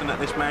humiliation that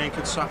this man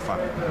could suffer.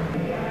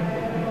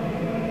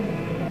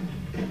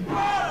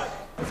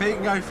 If he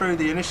can go through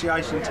the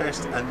initiation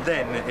test, and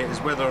then it is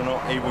whether or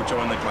not he will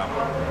join the club,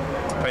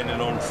 depending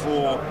on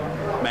 4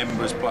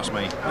 members plus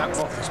me.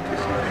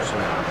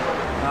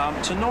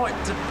 Tonight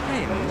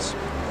depends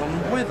on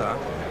whether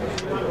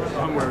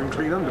I'm wearing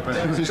clean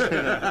underpants.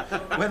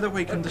 whether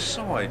we can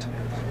decide,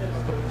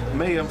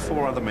 me and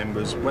 4 other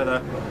members,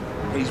 whether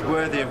he's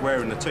worthy of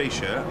wearing the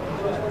T-shirt,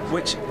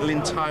 which will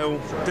entail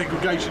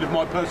degradation of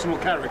my personal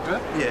character.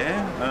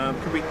 Yeah,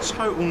 could be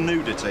total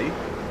nudity.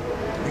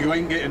 You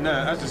ain't getting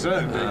that. That's a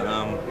certainty.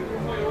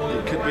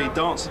 It could be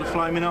Dance of the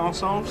Flaming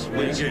Arseholes,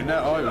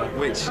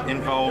 which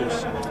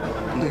involves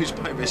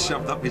newspapers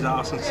shoved up his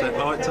arse and set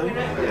light to.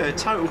 Yeah,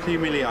 total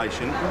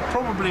humiliation,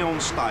 probably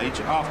on stage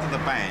after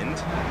the band.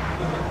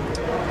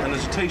 And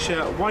there's a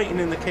T-shirt waiting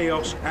in the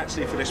kiosk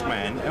actually for this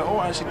man. It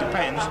all actually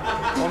depends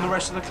on the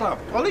rest of the club.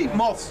 I'll eat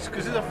moths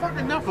because there's a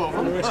fucking enough of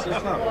them. The rest of the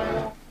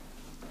club.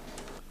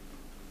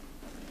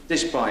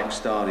 This bike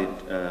started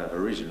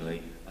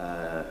originally,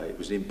 it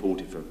was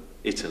imported from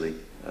Italy,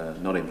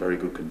 not in very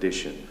good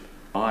condition.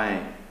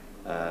 I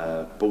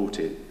bought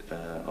it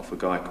off a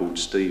guy called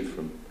Steve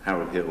from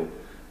Harold Hill.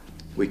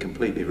 We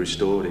completely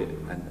restored it,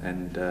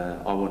 and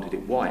I wanted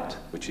it white,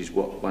 which is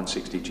what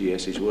 160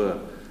 GSs were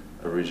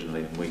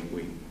originally. And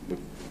we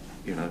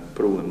you know,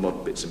 put all the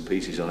mod bits and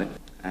pieces on it.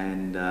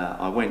 And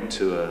I went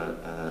to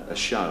a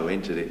show,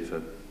 entered it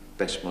for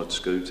Best Mod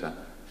Scooter,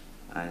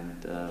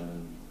 and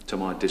to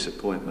my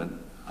disappointment,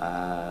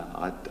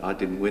 I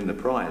didn't win the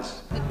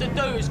prize. The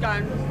do is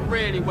going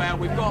really well.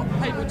 We've got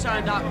people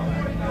turned up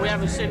we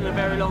haven't seen in a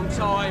very long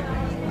time.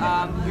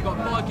 We've got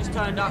bikers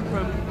turned up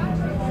from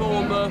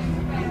Bournemouth,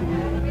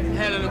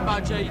 Helen and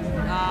Budgie.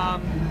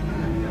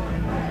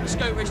 The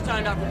scooterists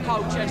turned up from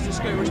Colchester,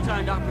 scooterists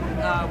turned up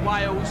from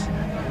Wales,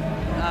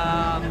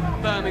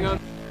 Birmingham.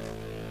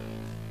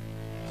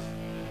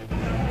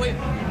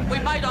 We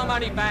made our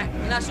money back,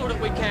 and that's all that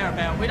we care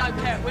about. We don't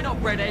care, we're not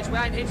breadheads, we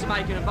ain't into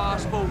making a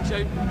vast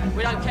fortune.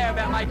 We don't care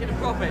about making a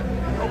profit.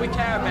 All we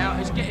care about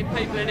is getting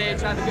people in here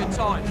to have a good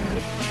time.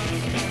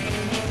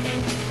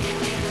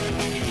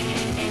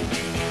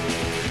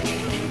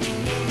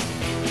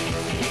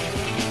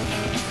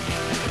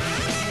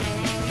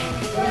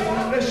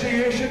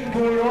 Initiation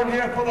going on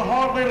here for the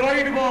Harley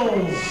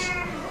Rideables.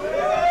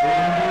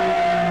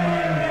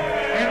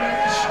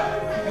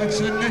 It's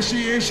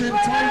initiation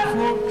time,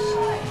 folks.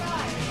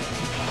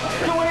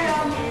 Can we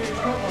have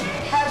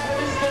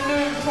the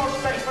new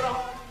prospect for the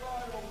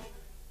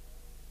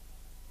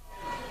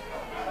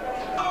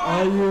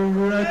Are you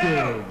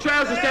ready?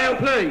 trousers down,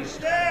 please.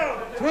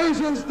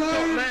 Trousers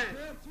down.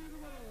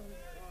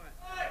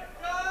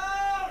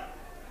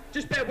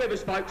 Just bear with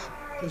us, folks.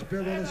 Just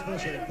bear with us for a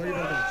second. Thank you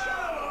very much.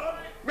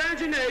 Round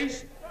your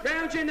knees.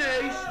 Round your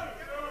knees.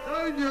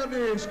 Down your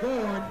knees. Go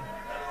on.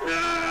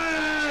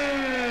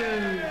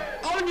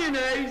 On your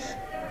knees.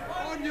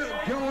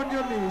 Go on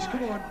your knees.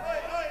 Come on.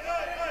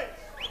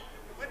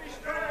 When he's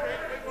struggling,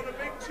 we want a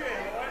big chair,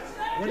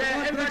 right?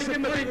 Yeah, everybody give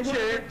him a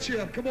big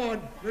chair. Come on.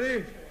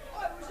 Ready?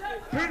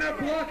 Put a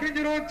block in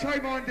your own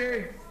time,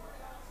 Andy.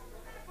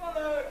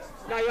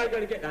 No, you ain't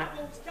going to get that.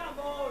 Come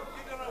on,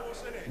 you don't know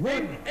what's in it.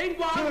 In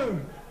one. 2,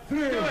 3,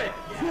 Do it.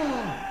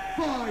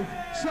 4, 5,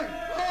 6.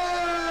 Oh!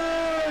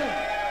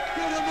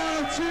 Get him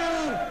on a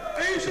chair.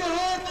 He's a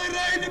Harley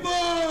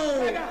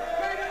Rideable.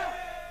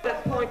 That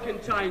pint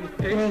contains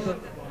piss,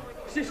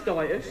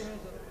 cystitis,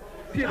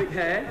 pubic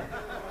hair,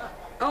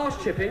 arse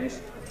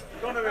chippings.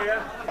 Gone over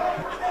here.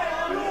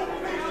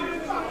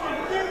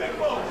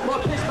 My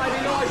piss may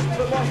be nice,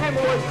 but my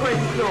hemorrhoid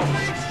cream's not.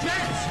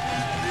 Jets!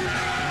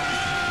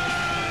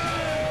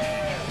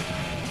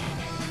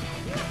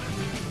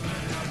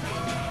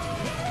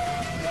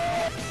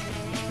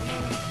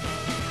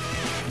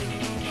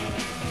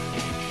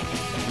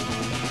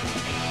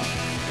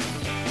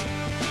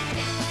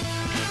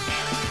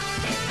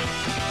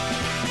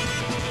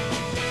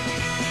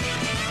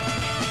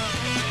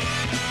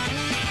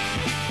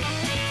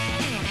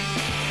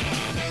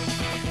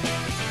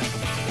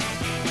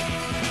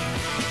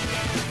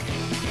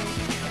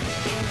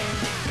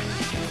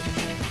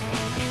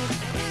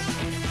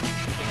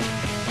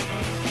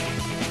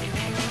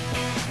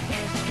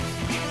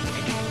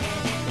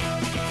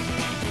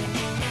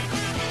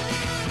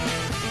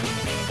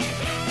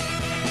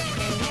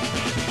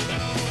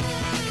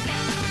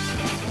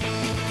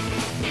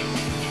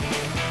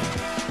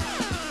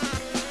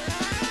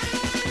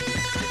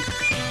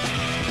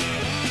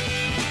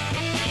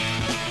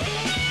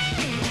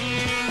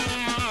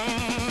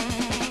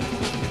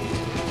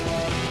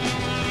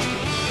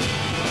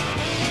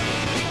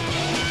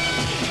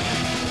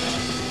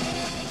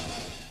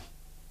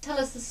 Tell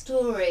us the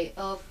story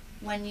of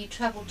when you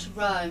travelled to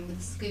Rome with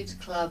the Scooter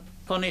Club.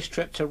 On this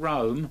trip to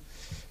Rome,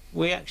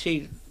 we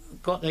actually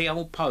got the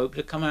old Pope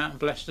to come out and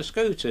bless the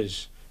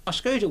scooters. My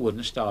scooter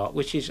wouldn't start,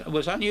 which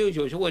was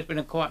unusual. It's always been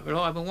a quite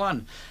reliable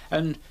one.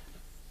 And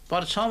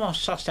by the time I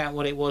sussed out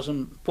what it was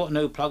and put a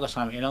new plug or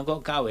something in, I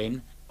got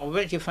going. I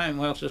eventually found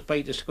where else to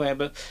speed the square,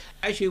 but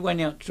as you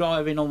went out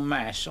driving en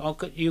masse,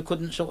 you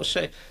couldn't sort of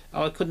see.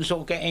 I couldn't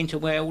sort of get into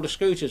where all the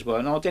scooters were,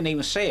 and I didn't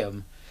even see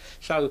them.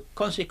 So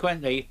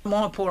consequently,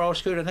 my poor old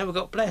scooter never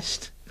got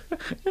blessed.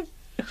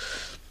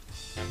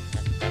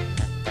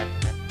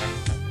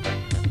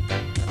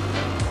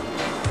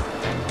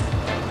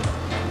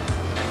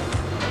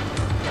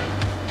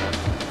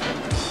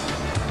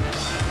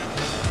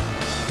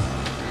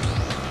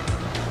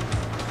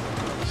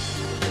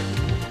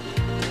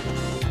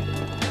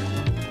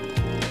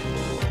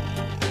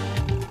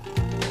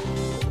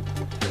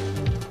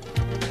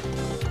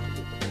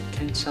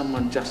 Can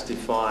someone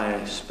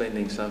justify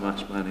spending so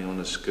much money on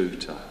a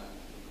scooter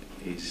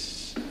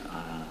is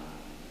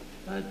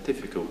a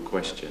difficult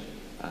question.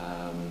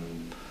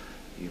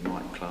 You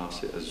might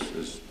class it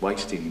as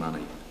wasting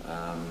money.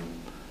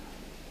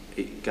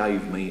 It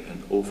gave me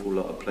an awful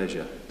lot of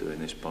pleasure doing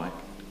this bike,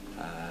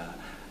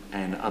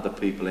 and other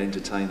people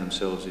entertain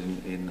themselves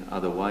in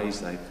other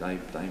ways. They I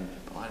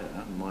don't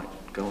know,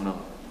 might go on a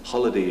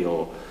holiday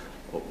or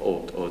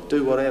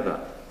do whatever.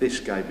 This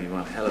gave me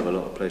one hell of a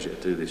lot of pleasure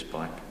to do this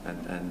bike,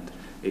 and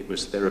it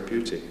was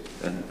therapeutic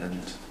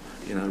and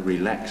you know,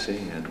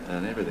 relaxing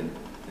and everything.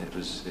 It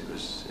was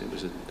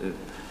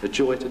a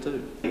joy to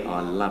do.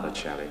 I love a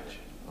challenge.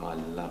 I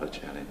love a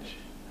challenge.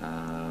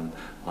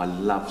 I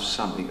love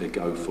something to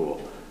go for,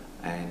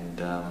 and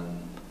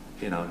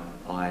you know,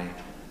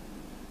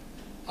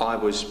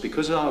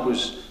 because I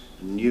was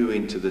new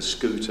into the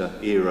scooter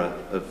era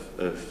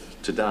of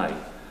today.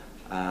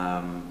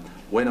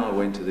 When I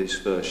went to this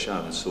first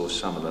show and saw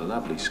some of the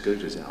lovely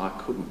scooters, I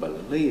couldn't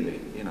believe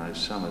it. You know,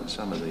 some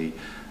of the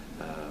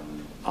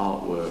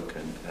artwork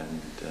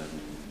and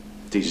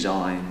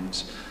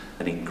designs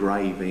and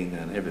engraving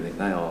and everything,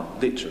 they are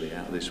literally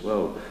out of this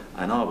world.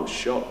 And I was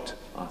shocked.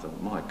 I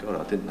thought, my God,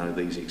 I didn't know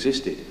these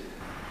existed.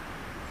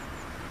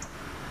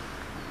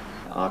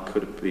 I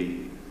could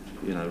be,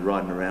 you know,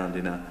 riding around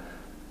in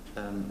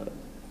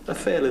a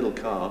fair little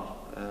car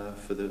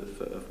for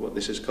what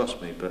this has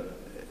cost me, but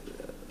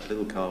a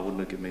little car wouldn't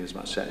have given me as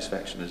much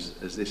satisfaction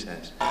as this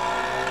has.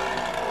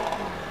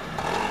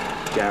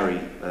 Gary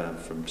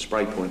from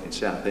Spray Point in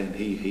Southend,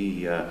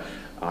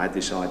 I had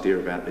this idea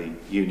about the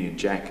Union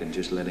Jack and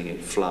just letting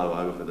it flow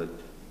over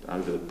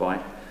the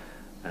bike,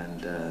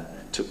 and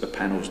took the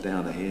panels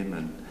down to him,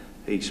 and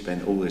he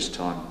spent all this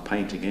time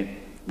painting it.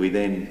 We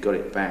then got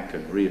it back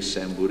and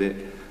reassembled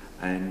it,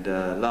 and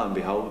lo and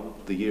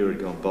behold, the year had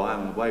gone by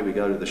and away we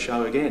go to the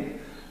show again.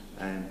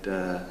 And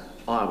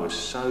I was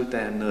so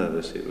damn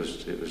nervous, it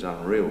was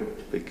unreal,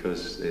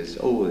 because there's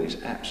all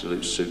these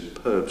absolute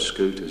superb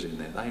scooters in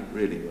there. They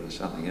really were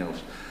something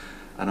else.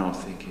 And I was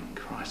thinking,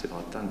 Christ, if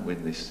I don't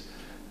win this.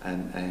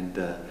 And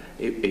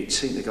it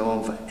seemed to go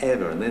on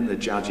forever, and then the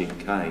judging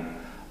came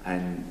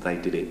and they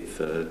did it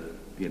third,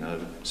 you know,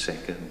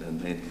 second,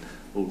 and then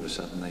all of a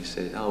sudden they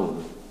said, oh,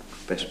 the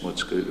best mod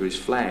scooter is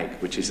Flag,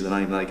 which is the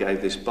name they gave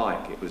this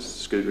bike. It was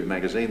Scooter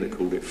Magazine that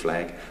called it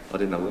Flag. I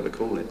didn't know what to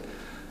call it.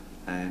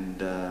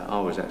 And I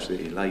was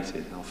absolutely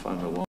elated. I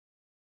phoned my wife.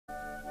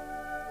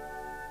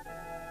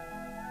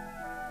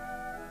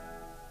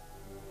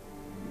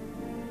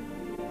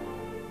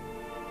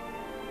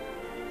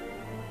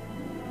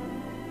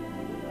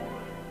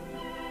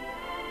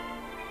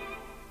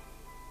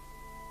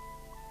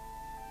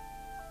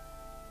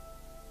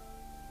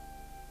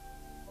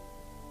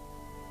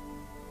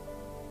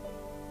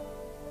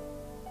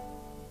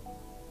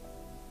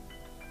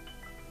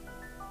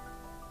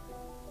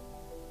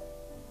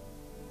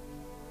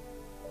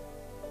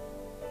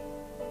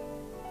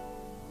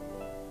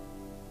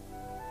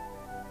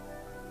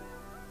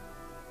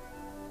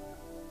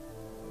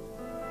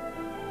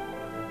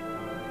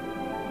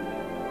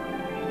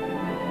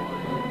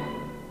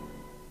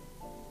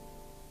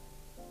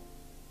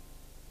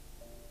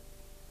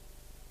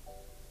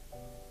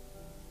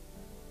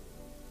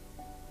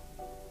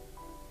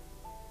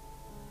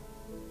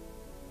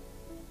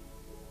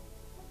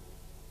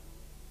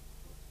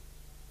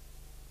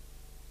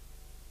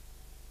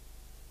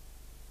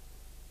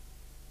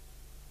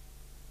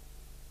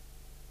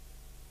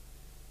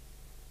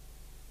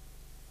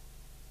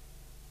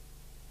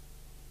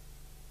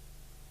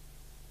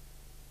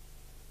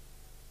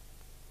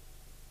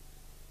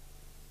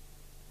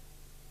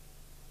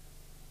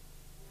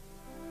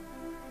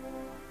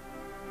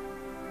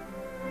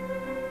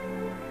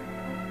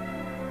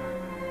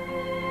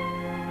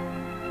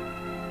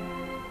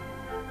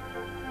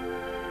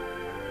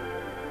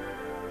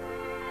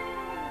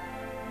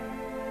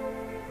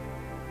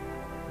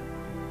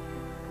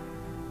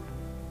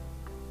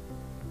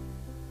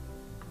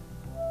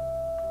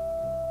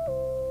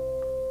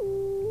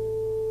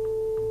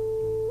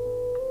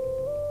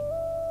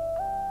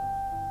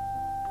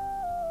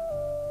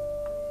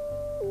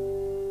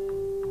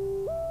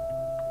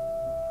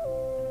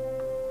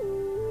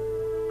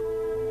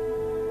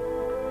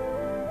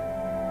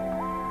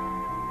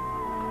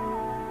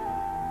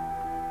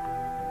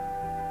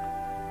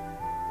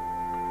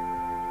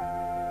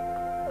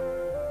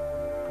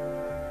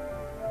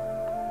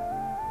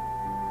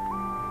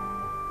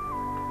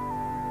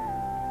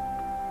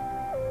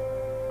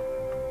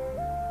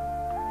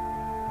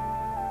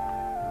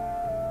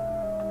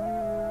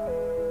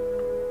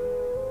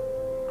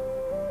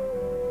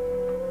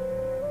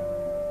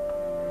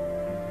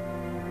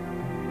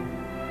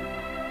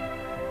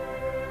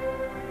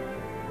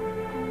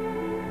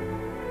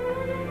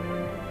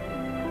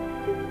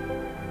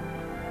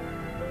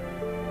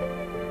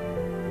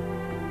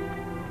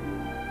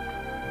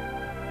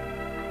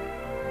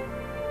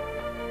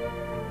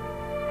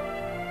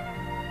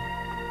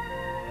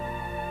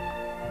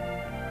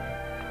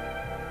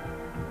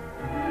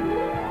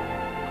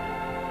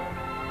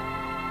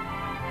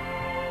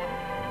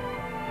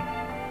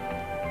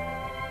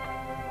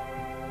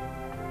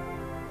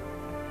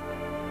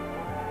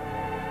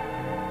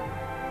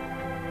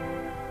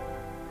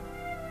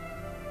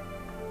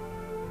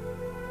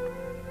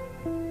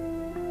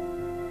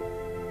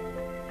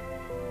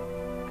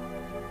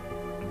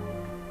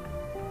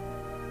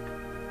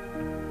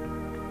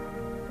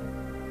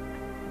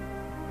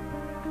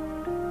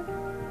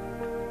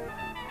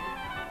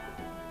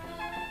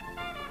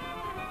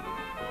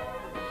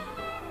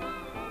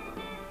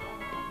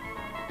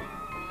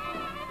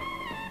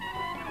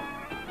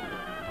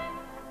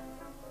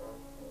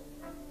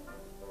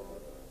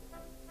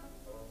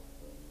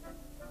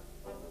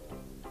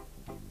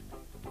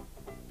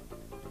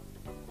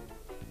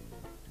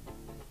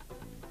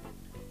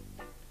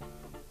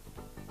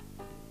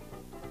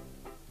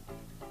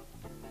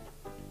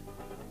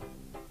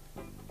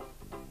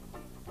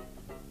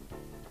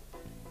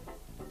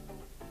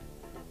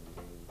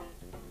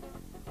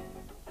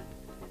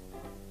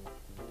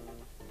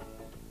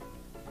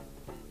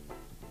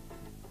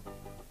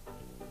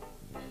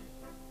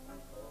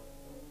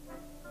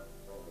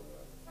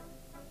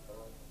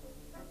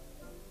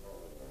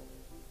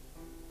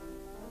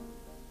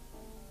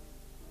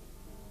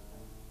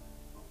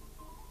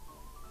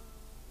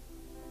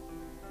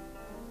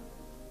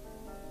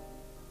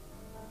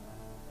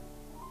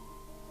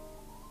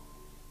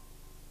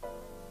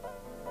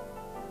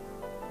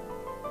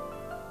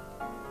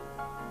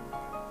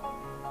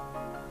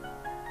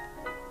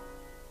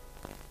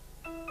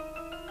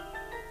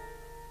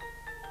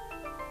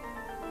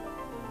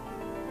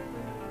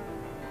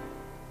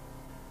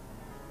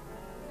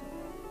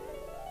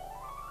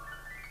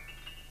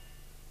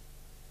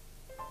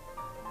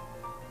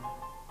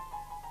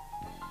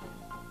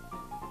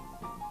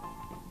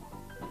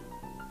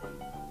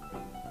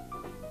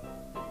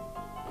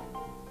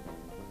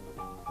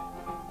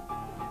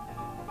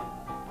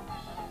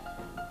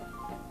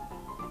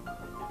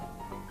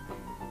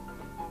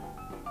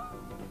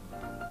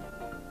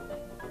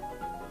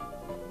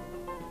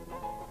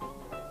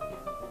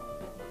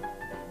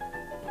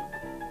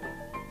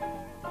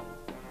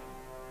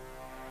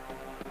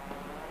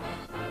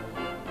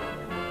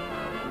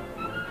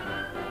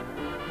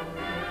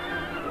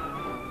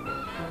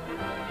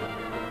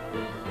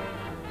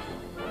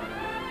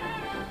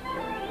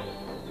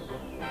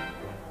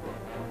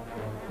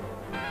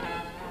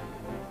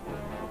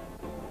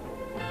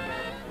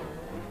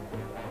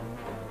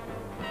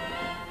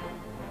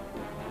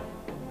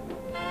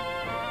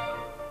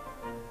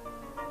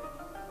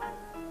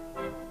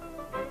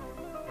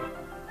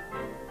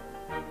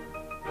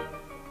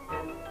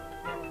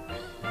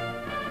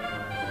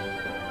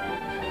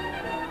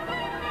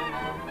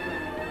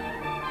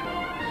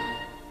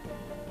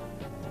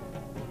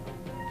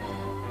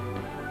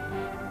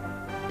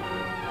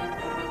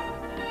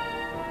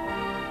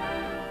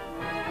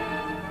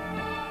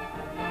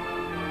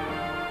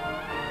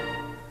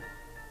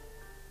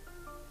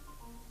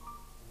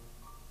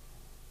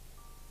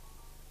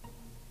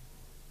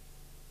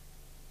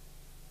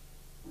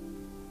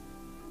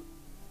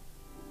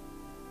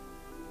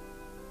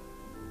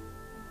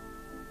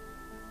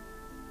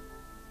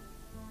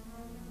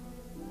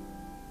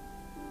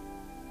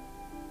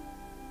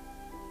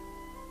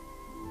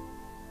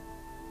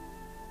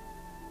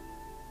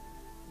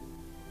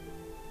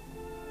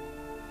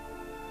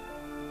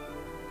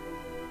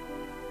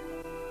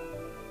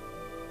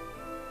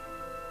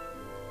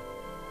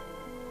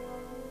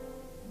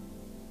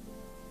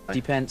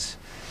 pence.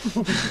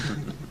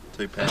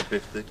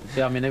 £2.50.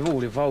 Yeah, I mean, they've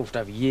all evolved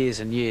over years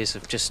and years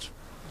of just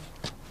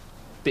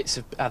bits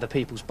of other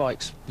people's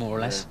bikes, more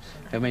or less.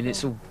 I mean,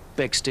 it's all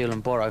beg, steal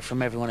and borrow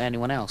from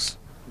anyone else.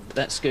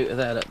 That scooter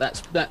there,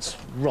 that's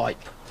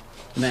ripe.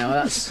 Now,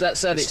 that's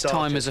at its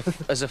time as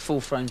a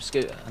full-frame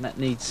scooter, and that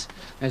needs...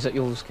 Is that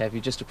yours, Kev? You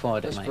just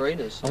applied it, mate. That's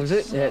Verena's. Oh, is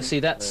it? Yeah, see,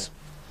 that's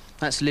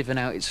living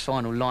out its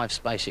final lives,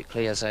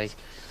 basically, as a...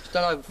 It's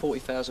done over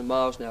 40,000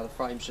 miles now. The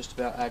frame's just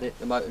about at it.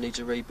 The motor needs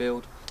a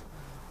rebuild.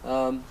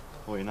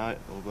 Before you know it,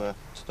 we'll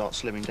start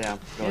slimming down.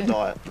 Go on a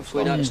diet.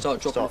 Before you know it,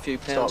 start dropping a few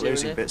pounds. Start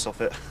losing bits off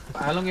it.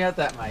 How long you had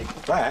that, mate?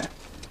 That?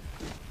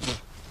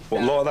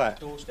 What, like that?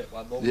 Doorstep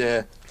one more.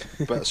 Yeah,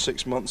 about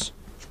 6 months.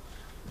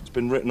 It's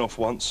been written off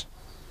once.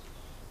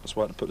 That's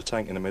why I had to put the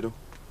tank in the middle.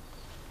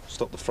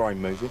 Stop the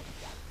frame moving.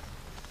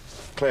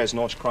 Claire's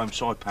nice chrome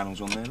side panels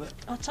on there, look.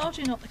 I told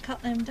you not to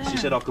cut them down. She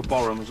said I could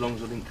borrow them as long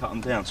as I didn't cut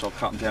them down, so I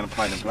cut them down and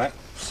paint them black.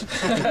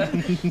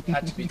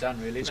 Had to be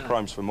done, really. It's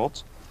chrome's for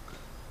mods.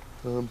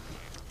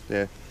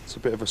 Yeah, it's a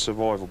bit of a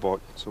survival bike,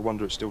 so I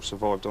wonder it still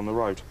survived on the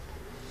road.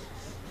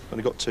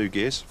 Only got 2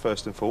 gears,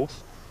 first and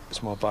fourth.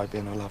 It's my baby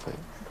and I love it.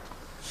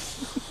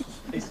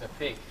 It's a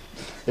pig.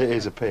 It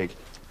is a pig.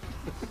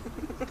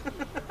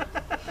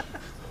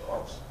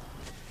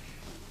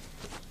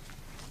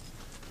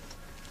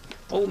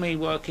 All my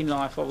working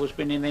life I was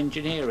been in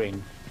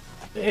engineering.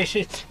 This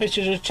is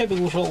a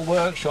typical sort of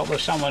workshop of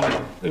someone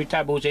who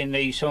dabbles in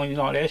these things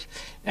like this.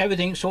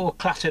 Everything's sort of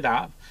cluttered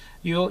up.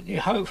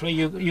 Hopefully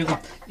you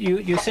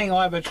think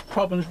I have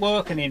problems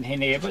working in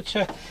here, but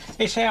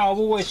it's how I've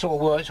always sort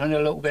of worked on a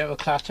little bit of a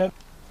clutter.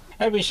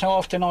 Every so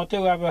often I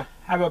do have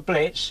a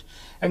blitz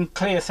and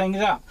clear things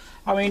up.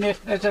 I mean,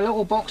 there's a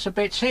little box of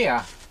bits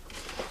here,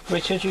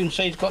 which, as you can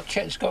see,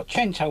 it's got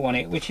Cento on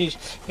it,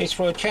 it's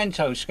for a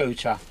Cento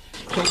scooter.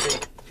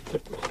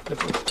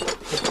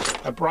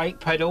 A brake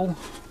pedal,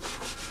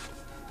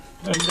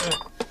 and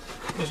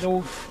it's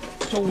all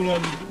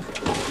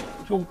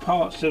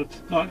parts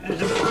of, like,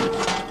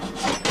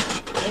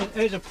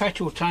 there's a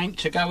petrol tank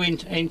to go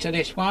into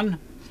this one,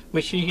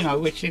 which is,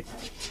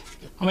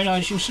 I mean,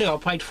 as you see, I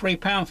paid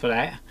 £3 for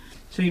that.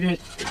 See,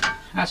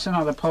 that's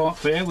another part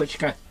there, which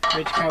goes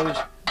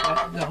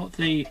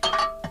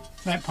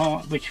that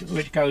part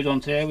which goes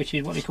onto there, which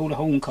is what they call the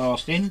horn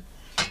casting.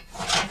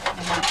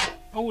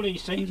 All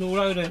these things,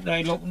 although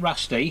they look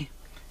rusty,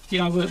 you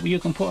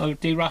can put a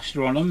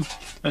deruster on them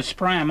and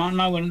spray them on.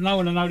 No one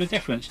will know the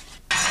difference.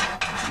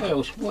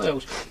 What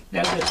else?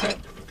 There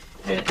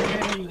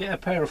you get a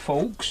pair of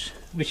forks,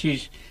 which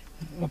is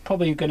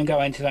probably going to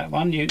go into that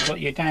one. You've got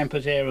your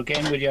dampers there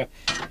again with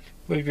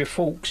your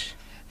forks,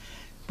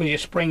 with your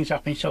springs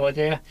up inside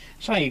there.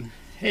 Say,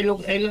 it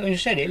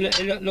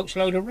looks a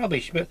load of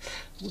rubbish, but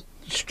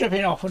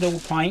stripping off with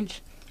all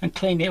paint and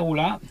clean it all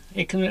up,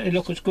 it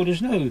look as good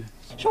as new.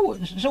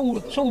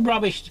 It's all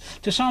rubbish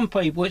to some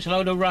people. It's a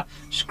load of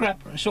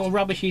scrap, sort of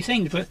rubbishy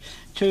things, but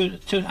to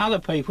other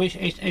people,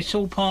 it's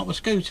all part of a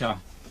scooter.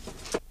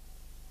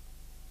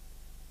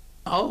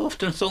 I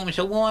often thought to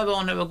myself, why have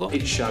I never got...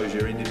 It shows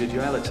your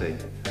individuality.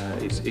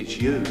 It's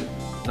you.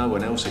 No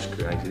one else has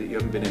created it. You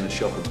haven't been in a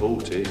shop and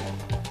bought it.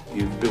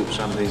 You've built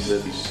something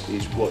that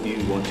is what you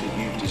wanted.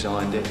 You've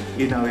designed it.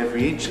 You know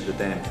every inch of the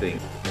damn thing.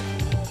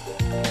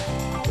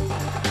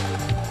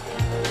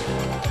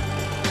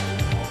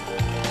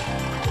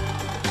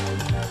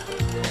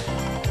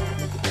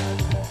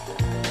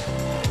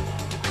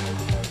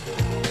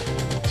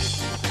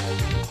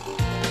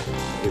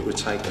 It would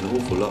take an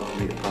awful lot for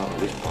me to part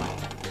with this bike.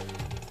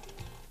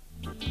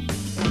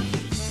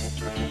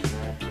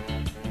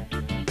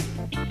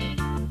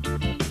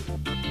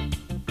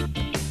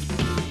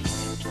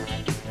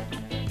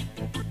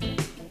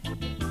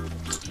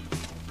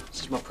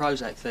 This is my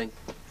Prozac thing.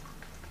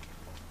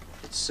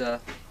 It's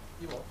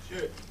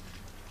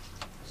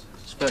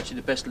virtually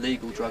the best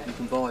legal drug you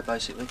can buy,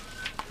 basically.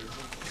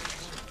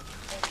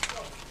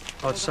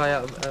 I'd say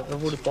out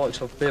of all the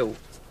bikes I've built,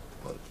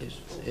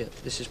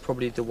 this is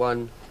probably the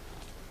one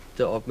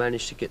that I've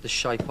managed to get the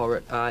shape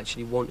I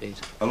actually wanted.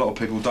 A lot of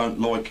people don't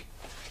like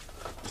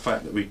the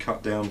fact that we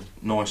cut down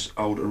nice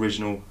old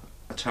original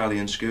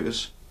Italian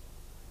scooters,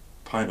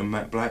 paint them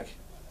matte black,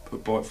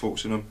 put bike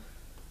forks in them,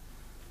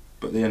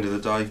 but at the end of the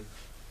day...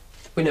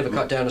 We never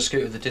cut down a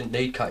scooter that didn't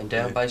need cutting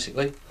down,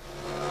 basically.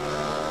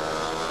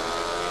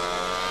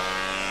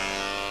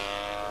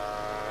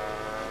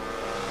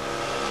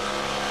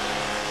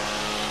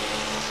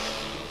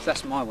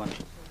 That's my one.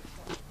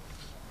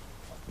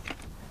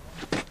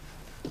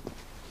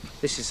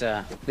 This is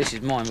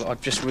mine, but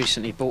I've just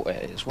recently bought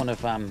it. It's one of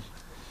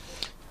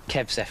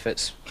Kev's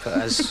efforts. But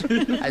as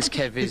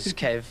Kev is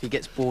Kev, he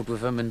gets bored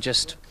with them and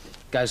just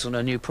goes on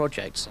a new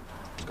project.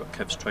 It's got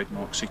Kev's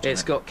trademark.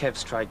 It's got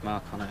Kev's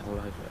trademark on it all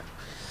over it.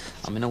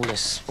 I mean, all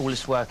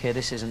this work here.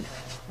 This isn't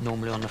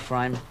normally on the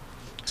frame.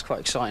 It's quite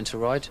exciting to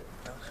ride,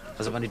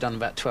 as I've only done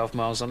about 12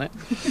 miles on it.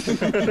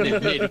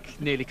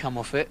 nearly come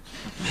off it.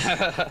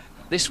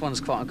 This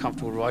one's quite a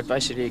comfortable ride,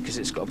 basically, because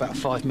it's got about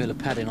 5mm of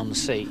padding on the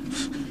seat.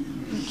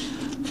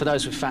 For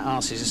those with fat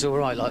asses, it's all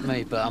right, like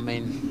me. But I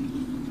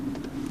mean,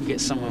 get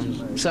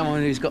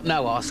someone who's got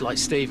no arse like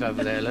Steve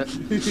over there, look.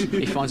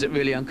 He finds it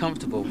really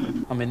uncomfortable.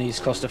 I mean, these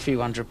cost a few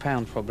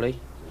 £100 probably.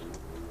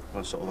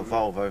 Well, sort of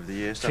evolve over the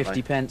years, don't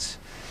 50 pence.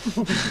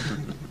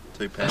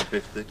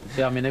 £2.50.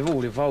 Yeah, I mean, they've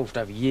all evolved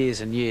over years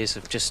and years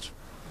of just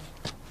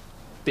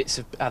bits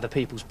of other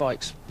people's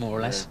bikes, more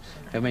or less.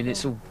 I mean,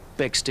 it's all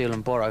beg, steal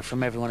and borrow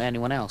from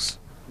anyone else.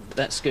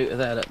 That scooter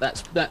there, look,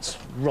 that's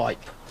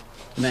ripe.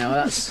 Now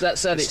that's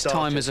at its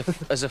time as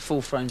a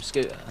full frame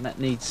scooter, and that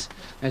needs.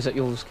 Is that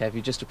yours, Kev?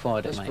 You just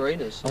applied it, mate.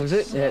 Verena's. Oh, is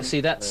it? Yeah. See,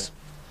 that's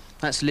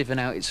living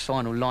out its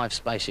final lives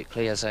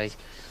basically as a.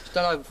 It's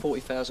done over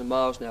 40,000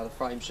 miles now. The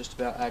frame's just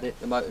about at it.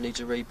 The motor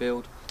needs a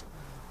rebuild.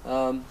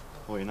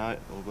 Before you know it,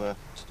 we'll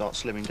start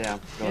slimming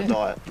down. Go on a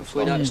diet.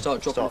 Before you know it,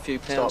 start dropping a few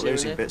pounds. Start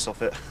losing bits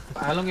off it.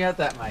 How long you had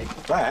that, mate?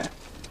 That?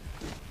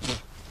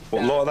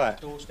 What, like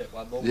that? Doorstep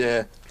one more.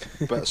 Yeah,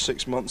 about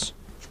 6 months.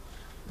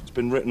 It's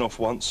been written off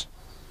once.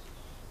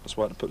 That's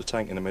why I had to put the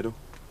tank in the middle.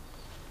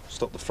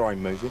 Stop the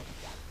frame moving.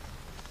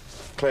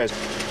 Claire's.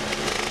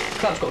 The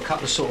club's got a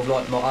couple of sort of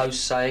like mottos,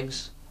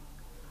 sayings.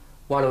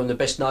 One of them, the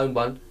best known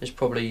one, is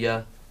probably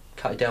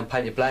cut it down,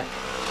 paint it black.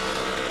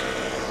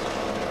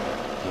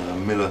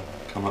 Miller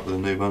come up with a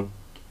new one,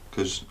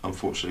 because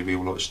unfortunately we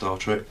all like Star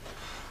Trek.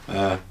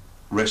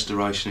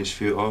 Restoration is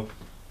futile.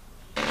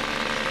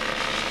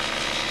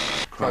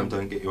 Chrome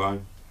don't get you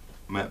home.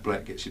 Matte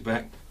black gets you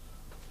back.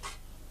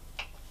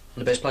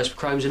 And the best place for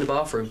chrome's in the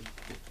bathroom.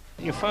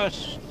 Your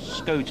first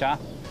scooter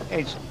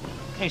is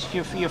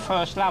your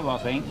first love, I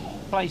think.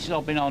 Places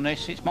I've been on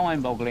this, it's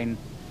mind-boggling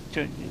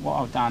to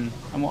what I've done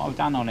and what I've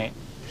done on it.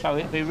 So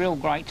it'd be real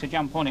great to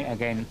jump on it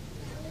again,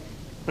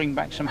 bring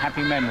back some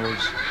happy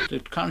memories. The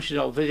countries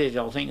I've visited,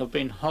 I think, have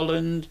been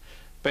Holland,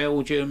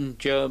 Belgium,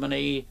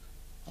 Germany,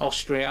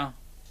 Austria,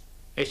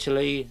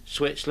 Italy,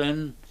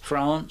 Switzerland,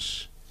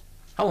 France,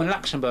 and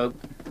Luxembourg.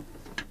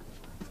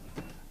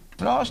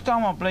 Last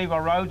time I believe I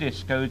rode this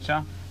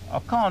scooter, I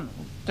can't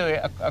do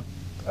it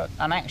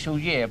an actual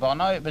year, but I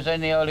know it was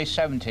in the early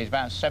 70s,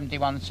 about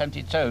 71,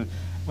 72,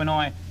 when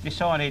I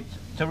decided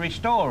to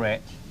restore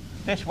it.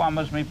 This one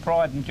was my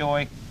pride and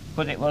joy,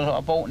 because it was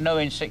I bought new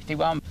in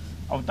 61.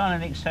 I've done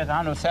in excess of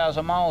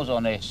 100,000 miles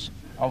on this.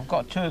 I've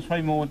got 2 or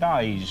 3 more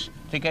days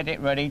to get it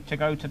ready to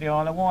go to the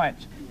Isle of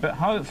Wight. But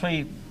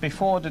hopefully,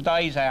 before the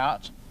day's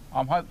out,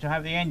 I'm hoping to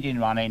have the engine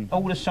running.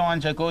 All the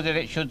signs are good that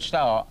it should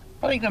start.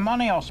 I think the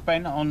money I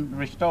spent on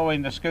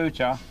restoring the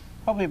scooter,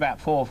 probably about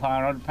 £400 or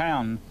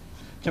 £500.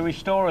 To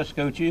restore a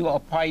scooter, you've got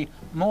to pay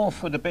more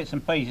for the bits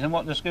and pieces than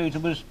what the scooter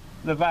was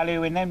the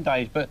value in them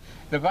days. But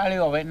the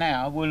value of it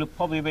now will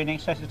probably be in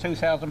excess of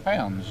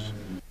 £2,000.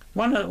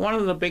 One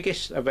of the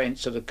biggest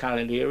events of the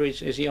calendar year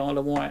is the Isle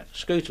of Wight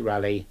Scooter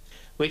Rally,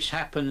 which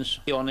happens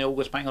on the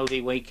August Bank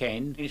Holiday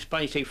weekend. It's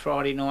basically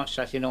Friday night,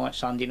 Saturday night,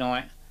 Sunday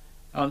night,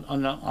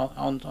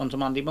 on to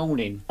Monday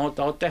morning.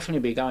 I'll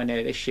definitely be going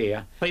there this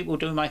year. People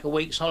do make a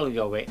week's holiday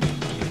of it.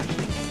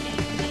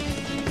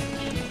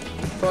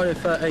 Friday the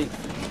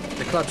 13th,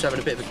 the club's having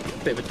a bit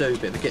of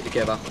a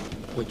get-together,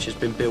 which has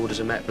been billed as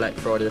a matte black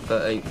Friday the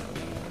 13th,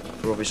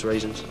 for obvious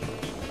reasons.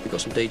 We've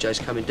got some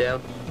DJs coming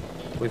down.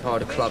 We've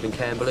hired a club in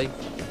Camberley.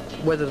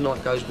 Whether the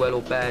night goes well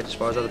or bad, as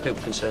far as other people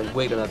are concerned,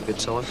 we're going to have a good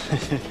time.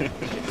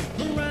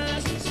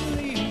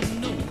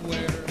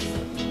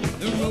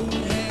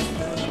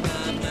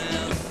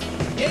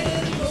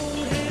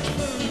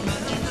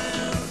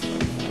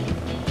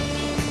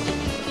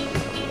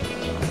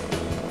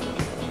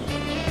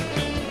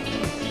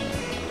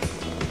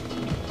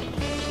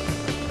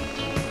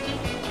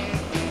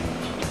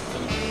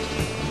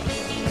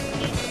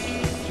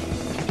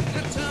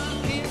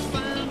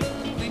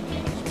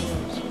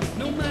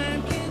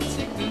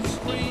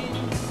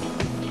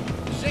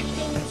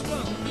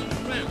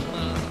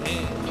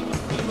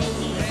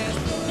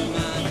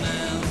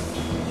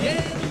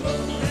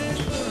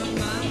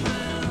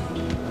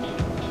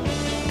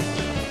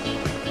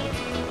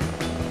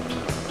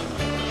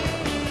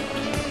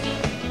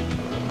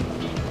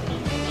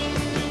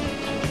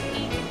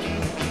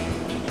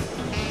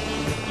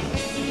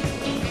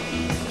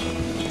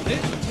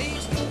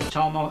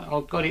 Time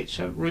I've got it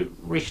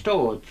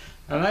restored,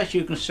 and as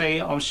you can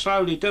see, I'm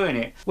slowly doing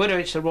it. Whether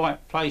it's the right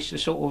place to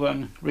sort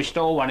of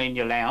restore one in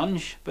your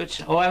lounge, but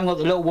I haven't got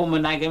the little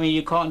woman nagging me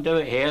you can't do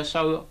it here,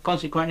 so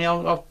consequently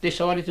I've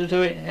decided to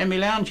do it in my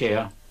lounge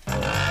here. I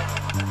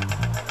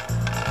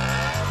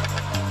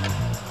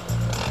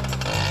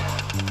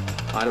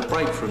had a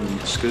break from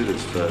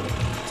scooters for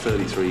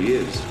 33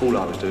 years. All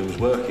I was doing was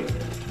working.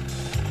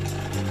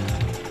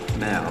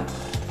 Now,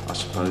 I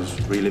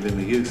suppose, reliving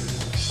my youth.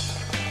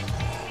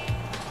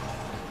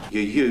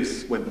 Your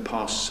youth went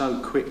past so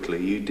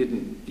quickly. You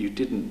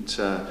didn't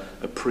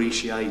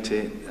appreciate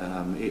it.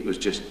 It was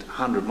just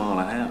 100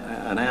 miles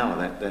an hour.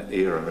 That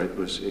era. It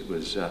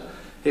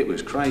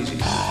was crazy.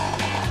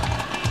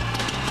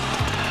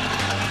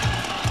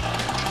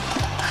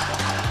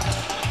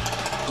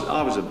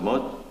 I was a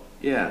mod.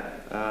 Yeah.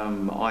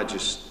 I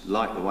just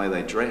liked the way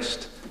they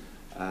dressed.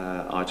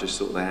 I just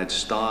thought they had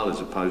style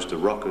as opposed to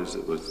rockers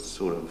that were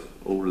sort of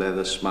all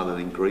leather, smothered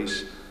in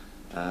grease.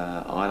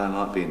 I don't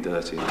like being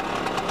dirty. I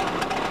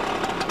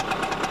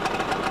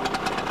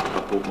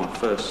bought my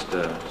first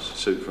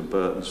suit from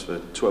Burton's for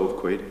 12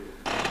 quid.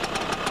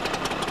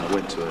 I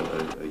went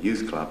to a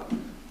youth club,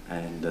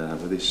 and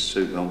with this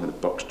suit on with a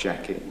box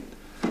jacket,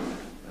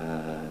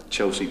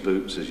 Chelsea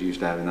boots as you used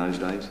to have in those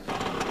days.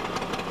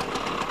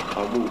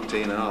 I walked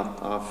in and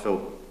I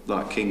felt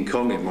like King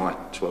Kong in my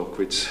 12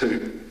 quid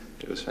suit.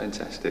 It was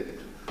fantastic.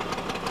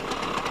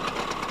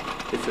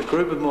 If a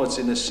group of mods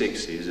in the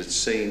 60s had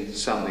seen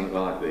something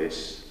like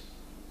this,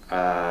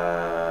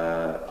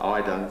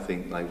 I don't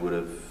think they would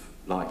have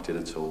liked it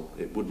at all.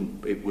 It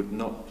would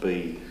not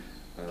be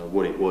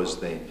what it was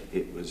then.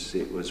 It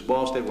was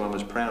whilst everyone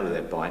was proud of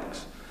their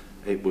bikes,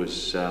 it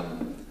was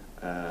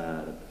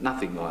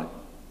nothing like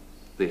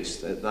this.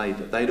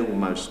 They'd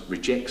almost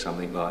reject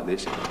something like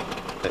this.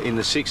 In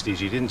the 60s,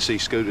 you didn't see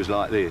scooters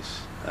like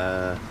this.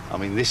 I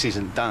mean, this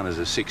isn't done as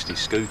a 60s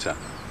scooter.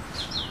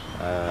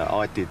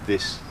 I did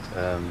this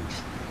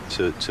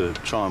to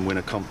try and win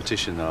a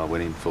competition that I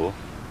went in for,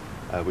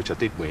 which I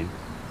did win.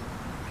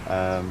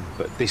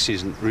 But this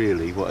isn't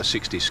really what a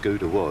 60s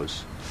scooter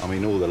was. I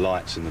mean, all the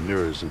lights and the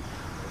mirrors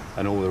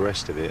and all the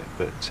rest of it,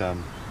 but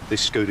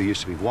this scooter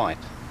used to be white.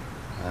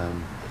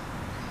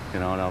 You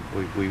know, and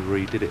we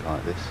redid it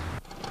like this.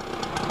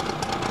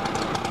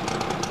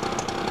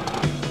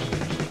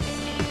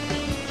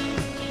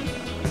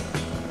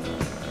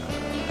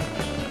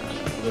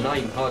 The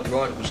name Hardly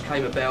Rideables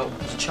came about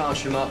as a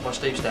chance remark by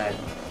Steve's dad.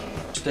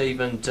 Steve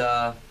and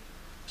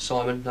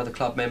Simon, another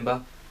club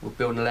member, were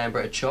building a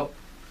Lambretta shop.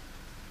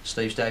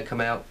 Steve's dad come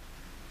out.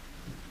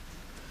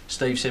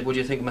 Steve said, "What do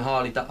you think of my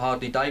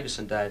Harley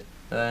Davidson, Dad?"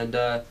 And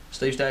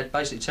Steve's dad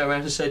basically turned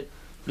around and said,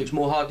 "Looks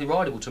more Hardly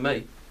Rideable to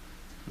me."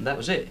 And that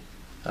was it.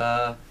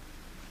 Kind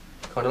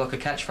of like a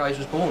catchphrase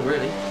was born,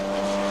 really.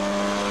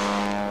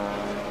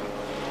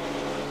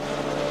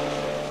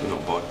 We're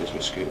not bikers, we're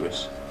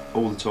scooterists.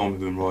 All the time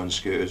we've been riding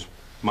scooters,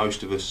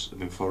 most of us have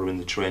been following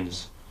the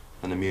trends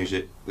and the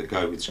music that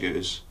go with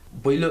scooters.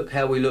 We look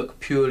how we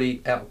look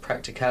purely out of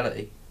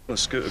practicality. A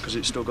scooter because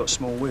it's still got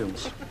small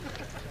wheels.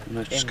 And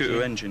a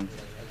scooter engine.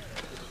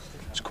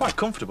 It's quite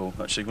comfortable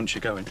actually once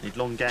you go in. Need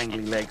long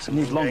gangly legs. You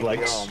need long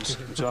legs. Arms.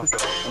 Exactly.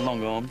 And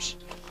long arms.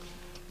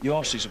 Your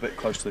arse is a bit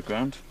close to the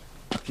ground.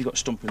 If you've got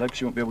stumpy legs,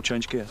 you won't be able to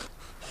change gear.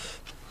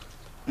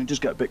 And it does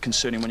get a bit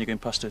concerning when you're going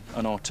past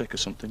an Arctic or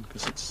something,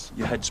 because it's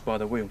your head's by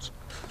the wheels.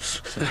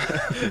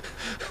 The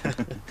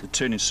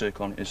turning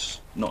circle on it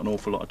is not an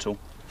awful lot at all.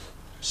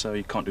 So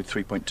you can't do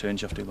 3-point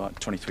turns, you have to do like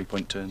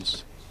 23-point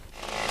turns.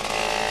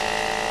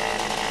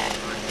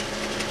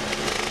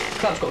 The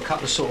club's got a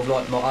couple of sort of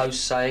like mottos,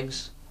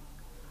 sayings.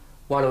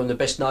 One of them, the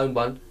best known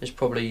one, is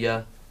probably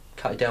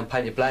cut it down,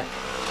 paint it black.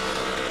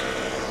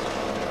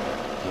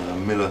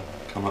 Miller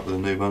come up with a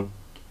new one,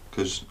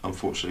 because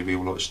unfortunately we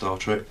all like Star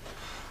Trek.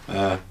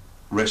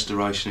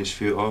 Restoration is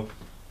futile.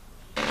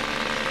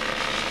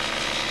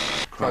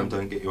 Chrome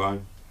don't get you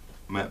home.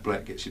 Matte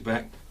black gets you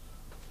back.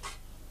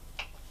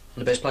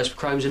 And the best place for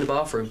chrome's in the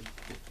bathroom.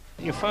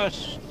 Your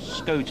first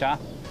scooter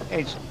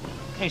is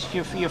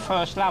your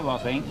first love, I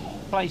think.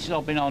 Places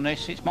I've been on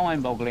this, it's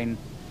mind-boggling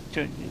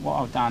to what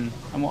I've done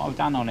and what I've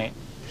done on it.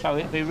 So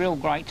it'd be real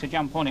great to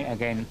jump on it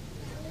again,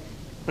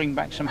 bring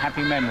back some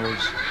happy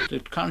memories. The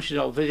countries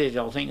I've visited,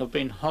 I think, have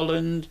been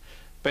Holland,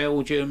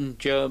 Belgium,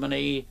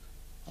 Germany,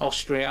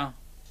 Austria,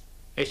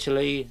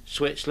 Italy,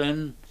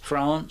 Switzerland,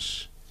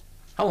 France,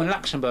 and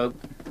Luxembourg.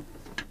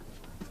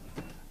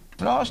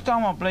 Last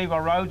time I believe I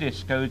rode this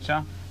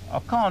scooter, I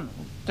can't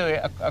do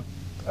it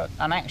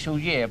an actual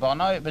year, but I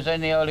know it was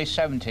in the early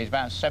 70s,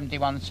 about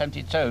 71,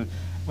 72,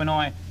 when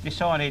I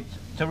decided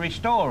to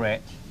restore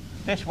it.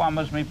 This one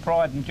was my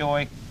pride and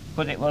joy,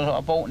 but it was I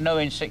bought new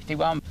in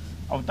 61.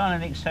 I've done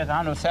in excess of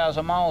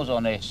 100,000 miles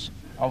on this.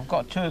 I've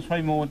got 2 or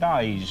 3 more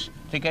days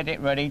to get it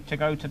ready to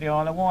go to the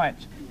Isle of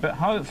Wight. But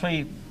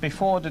hopefully,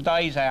 before the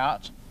day's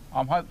out,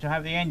 I'm hoping to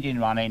have the engine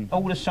running.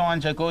 All the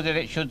signs are good that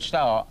it should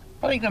start.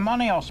 I think the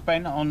money I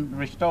spent on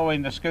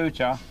restoring the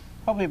scooter,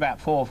 probably about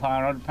 £400 or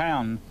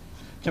 £500.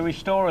 To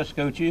restore a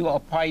scooter, you've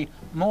got to pay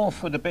more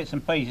for the bits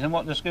and pieces than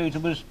what the scooter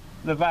was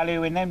the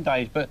value in them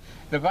days. But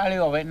the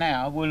value of it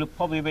now will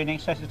probably be in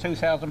excess of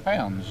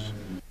 £2,000.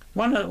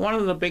 One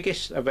of the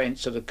biggest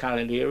events of the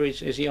calendar year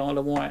is the Isle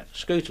of Wight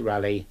Scooter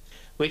Rally,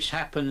 which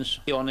happens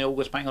on the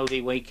August Bank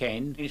Holiday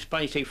weekend. It's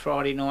basically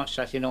Friday night,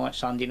 Saturday night,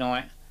 Sunday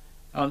night,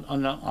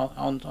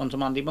 on to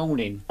Monday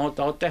morning.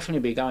 I'll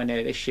definitely be going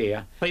there this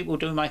year. People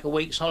do make a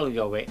week's holiday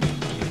of it.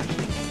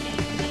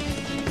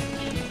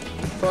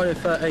 Friday the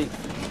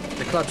 13th,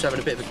 the club's having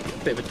a bit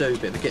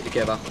of a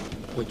get-together,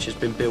 which has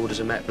been billed as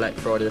a matte black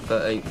Friday the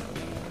 13th,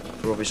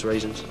 for obvious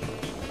reasons.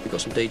 We've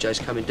got some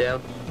DJs coming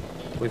down.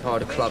 We've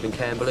hired a club in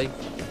Camberley.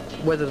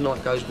 Whether the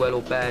night goes well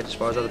or bad, as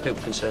far as other people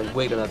are concerned,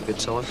 we're going to have a good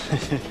time.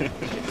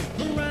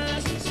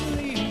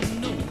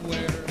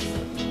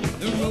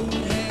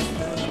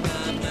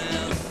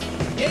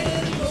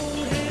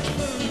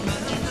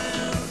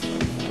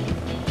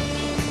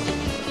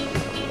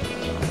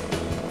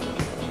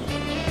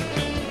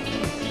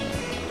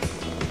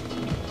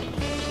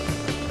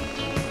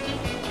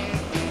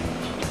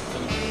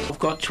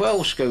 got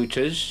 12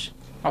 scooters.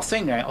 I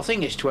think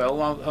it's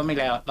 12. I mean,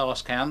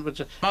 last count,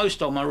 but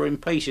most of them are in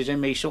pieces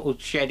in me sort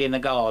of shed in the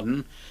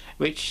garden,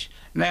 which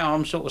now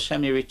I'm sort of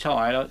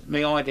semi-retired.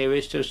 My idea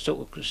is to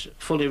sort of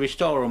fully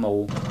restore them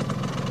all.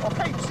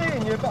 I keep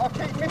seeing you, but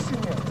I keep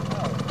missing you.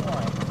 Oh,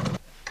 right.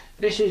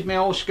 This is my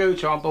old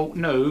scooter I bought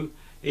new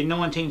in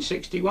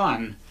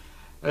 1961,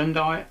 and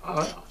I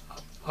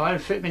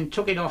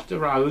took it off the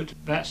road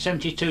about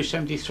 72,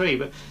 73,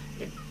 but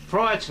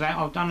prior to that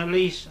I've done at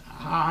least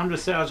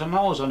 100,000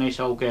 miles on this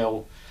old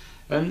girl,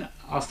 and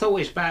I thought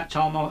it's about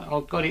time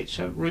I got it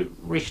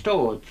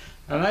restored.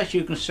 And as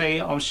you can see,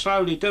 I'm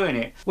slowly doing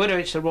it. Whether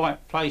it's the right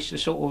place to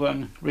sort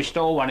of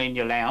restore one in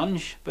your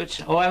lounge,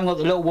 but I haven't got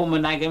the little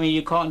woman nagging me,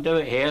 you can't do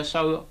it here,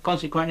 so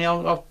consequently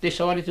I've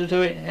decided to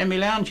do it in my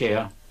lounge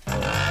here.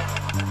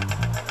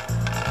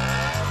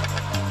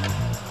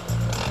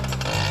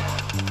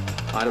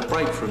 I had a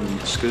break from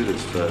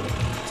scooters for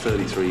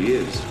 33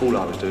 years. All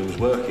I was doing was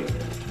working.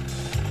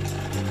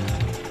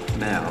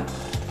 Now,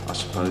 I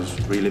suppose,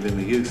 reliving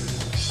my youth.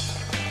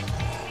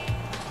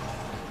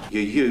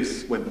 Your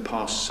youth went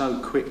past so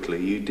quickly,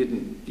 you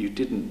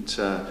didn't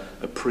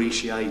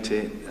appreciate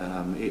it.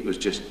 It was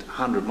just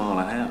 100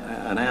 miles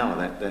an hour,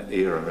 that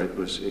era. It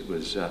was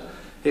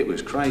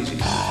crazy.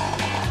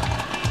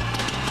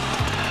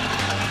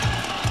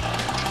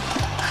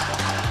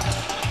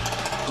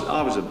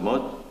 I was a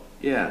mod,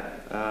 yeah.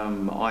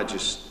 I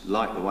just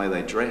liked the way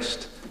they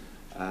dressed.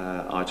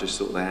 I just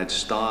thought they had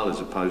style as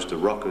opposed to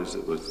rockers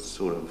that were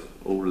sort of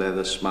all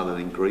leather smothered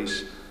in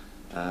grease.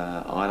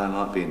 I don't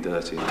like being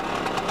dirty.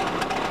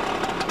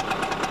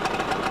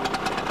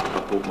 I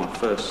bought my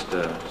first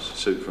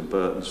suit from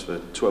Burton's for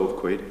 12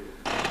 quid.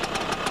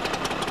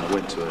 I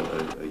went to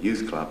a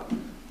youth club,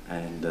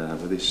 and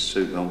with this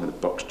suit on with a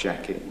box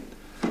jacket,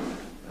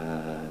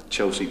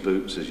 Chelsea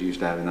boots as you used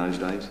to have in those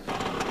days.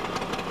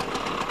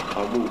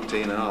 I walked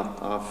in and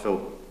I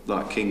felt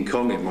like King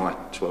Kong in my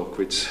 12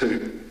 quid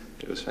suit.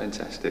 It was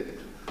fantastic.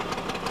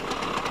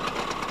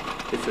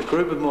 If a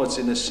group of mods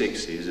in the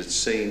 60s had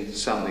seen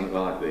something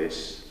like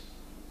this,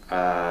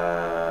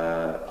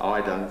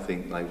 I don't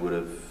think they would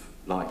have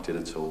liked it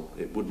at all.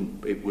 It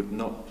would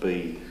not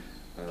be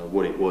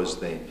what it was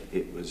then.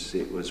 It was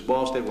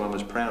whilst everyone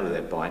was proud of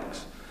their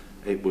bikes,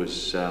 it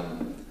was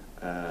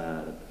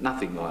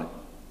nothing like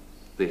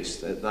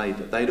this.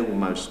 They'd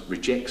almost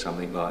reject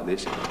something like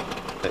this.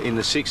 In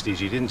the 60s,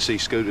 you didn't see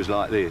scooters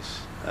like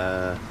this.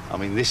 I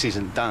mean, this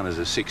isn't done as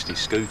a 60s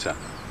scooter.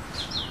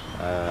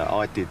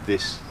 I did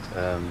this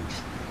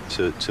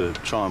to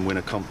try and win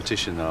a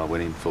competition that I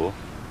went in for,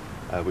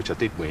 which I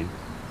did win.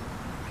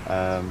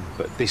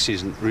 But this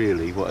isn't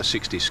really what a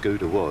 60s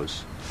scooter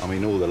was. I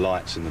mean, all the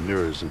lights and the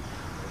mirrors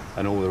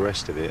and all the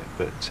rest of it,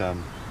 but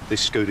this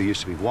scooter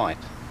used to be white.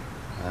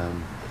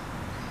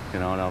 You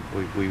know, and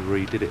we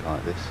redid it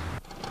like this.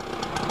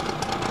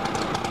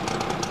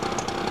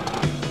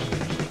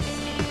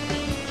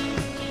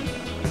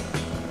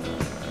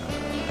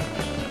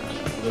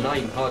 The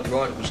name Hardy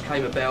Rideables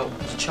came about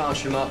as a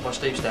chance remark by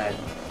Steve's dad.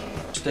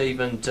 Steve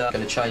and going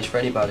to change for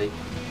anybody.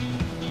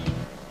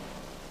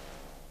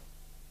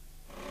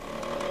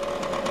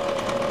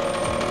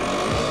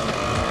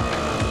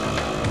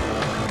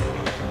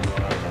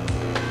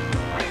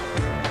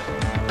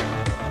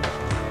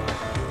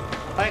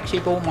 I actually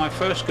bought my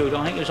first scooter,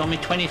 I think it was on my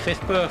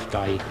 25th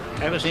birthday.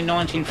 That was in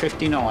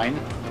 1959.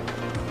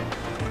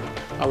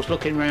 I was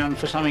looking around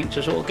for something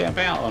to sort of get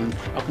about on.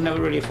 I could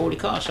never really afford a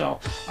car, so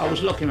I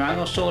was looking around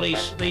and I saw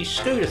these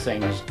scooter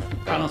things,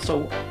 and I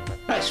thought,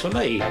 that's for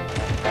me.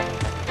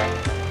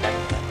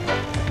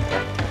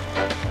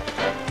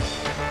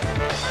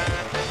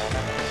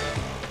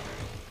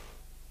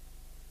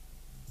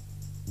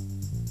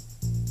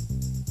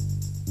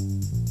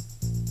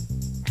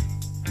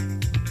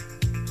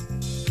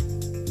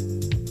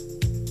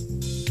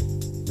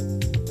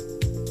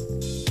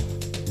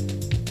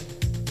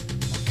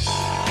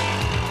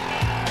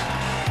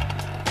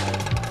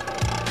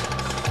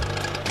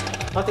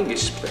 I think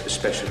it's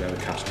special to have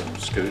a custom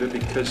scooter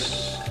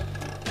because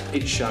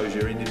it shows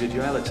your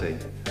individuality.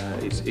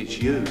 It's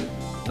you.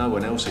 No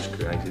one else has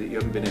created it. You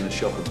haven't been in a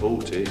shop and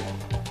bought it.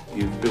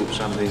 You've built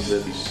something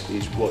that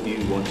is what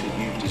you wanted.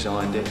 You've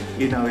designed it.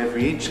 You know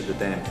every inch of the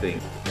damn thing.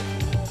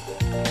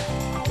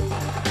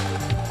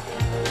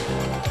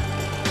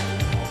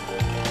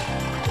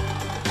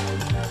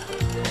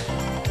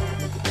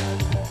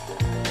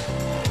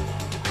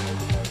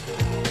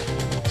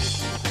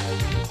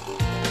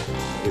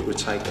 It would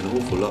take an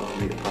awful lot for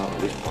me to part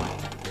with this bike.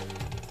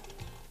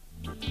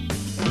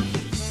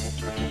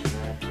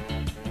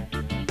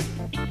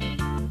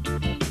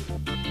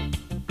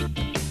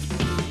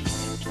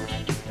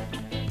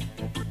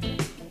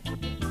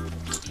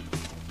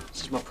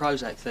 This is my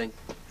Prozac thing.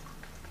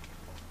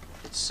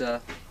 It's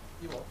it's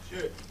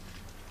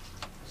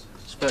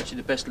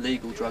virtually the best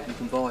legal drug you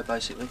can buy,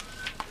 basically.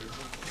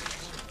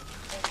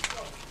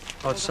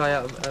 I'd say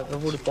out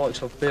of all the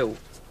bikes I've built,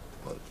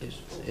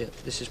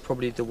 this is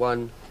probably the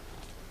one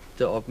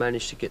that I've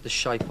managed to get the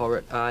shape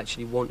I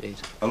actually wanted.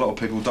 A lot of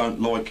people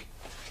don't like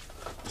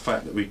the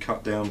fact that we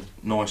cut down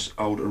nice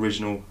old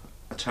original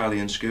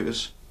Italian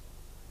scooters,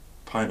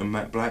 paint them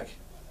matte black,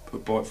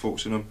 put bike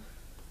forks in them,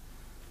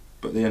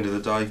 but at the end of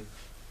the day...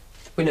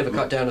 We never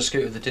cut down a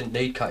scooter that didn't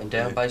need cutting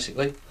down,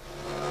 basically.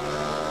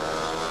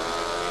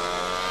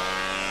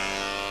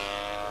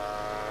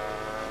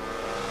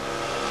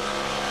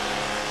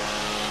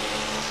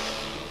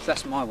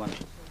 That's my one.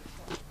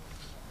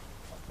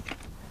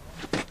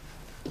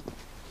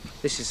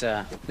 This is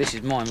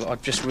mine, but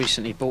I've just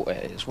recently bought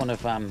it. It's one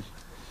of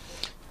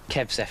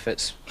Kev's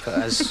efforts. But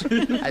as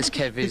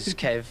Kev is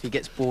Kev, he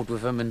gets bored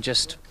with them and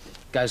just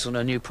goes on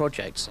a new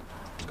project.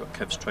 It's got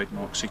Kev's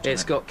trademark.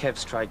 It's got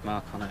Kev's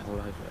trademark on it all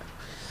over it.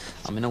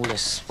 I mean, all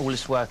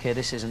this work here.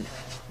 This isn't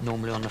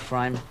normally on the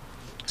frame.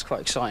 It's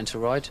quite exciting to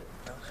ride,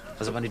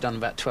 as I've only done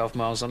about 12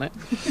 miles on it.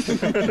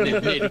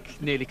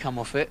 nearly come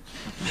off it.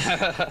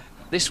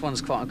 This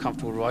one's quite an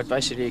uncomfortable ride,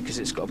 basically, because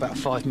it's got about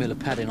 5mm of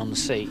padding on the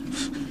seat.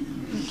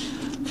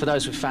 For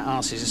those with fat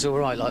asses, it's all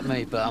right, like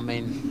me. But I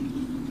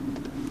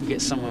mean, you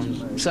get someone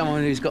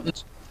who's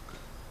got.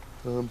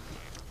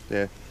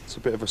 Yeah, it's a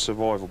bit of a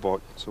survival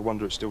bike. It's a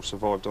wonder it still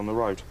survived on the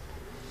road.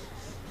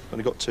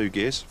 Only got 2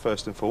 gears,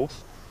 first and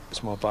fourth.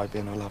 It's my baby,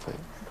 and I love it.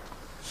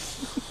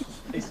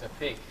 It's a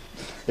pig.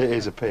 It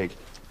is a pig.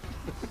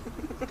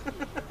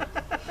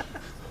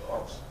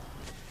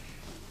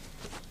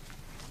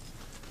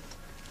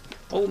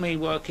 All my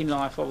working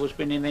life I was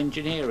been in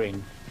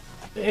engineering.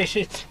 This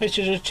is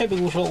a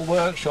typical sort of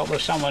workshop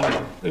of someone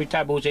who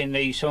dabbles in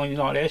these something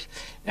like this.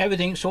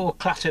 Everything's sort of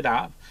cluttered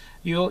up.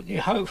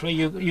 Hopefully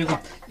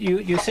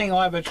you think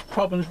I have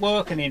problems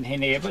working in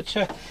here, but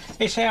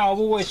it's how I've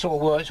always sort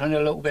of worked on a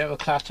little bit of a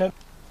clutter.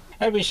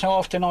 Every so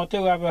often I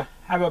do have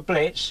a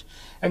blitz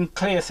and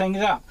clear things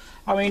up.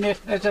 I mean,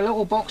 there's a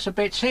little box of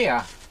bits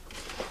here,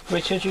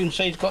 which, as you can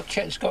see,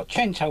 it's got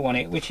Cento on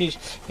it, which is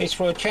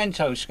for a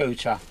Cento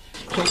scooter.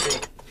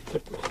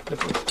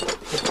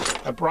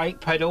 A brake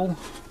pedal,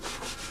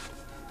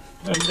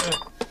 and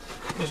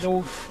it's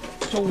all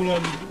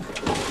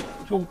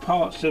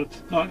parts of,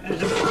 like,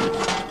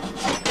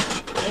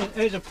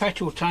 there's a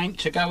petrol tank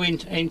to go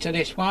into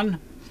this one,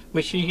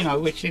 which is,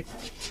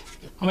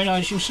 I mean,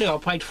 as you see, I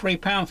paid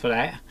 £3 for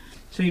that.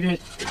 See,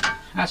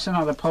 that's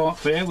another part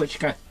there, which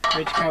goes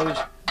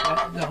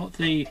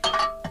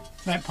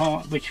that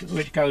part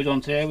which goes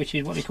onto there, which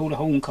is what they call the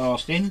horn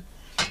casting.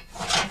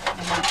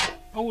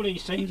 All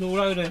these things,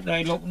 although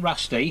they look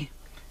rusty,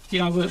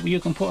 you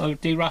can put a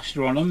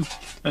deruster on them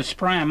and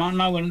spray them on.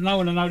 No one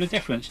will know the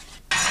difference.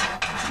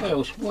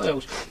 What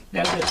else?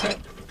 Now,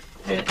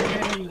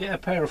 you get a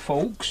pair of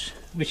forks,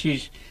 which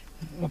is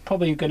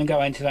probably going to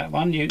go into that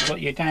one. You've got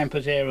your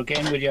dampers there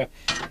again with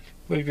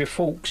your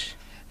forks,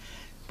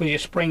 with your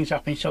springs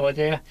up inside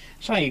there.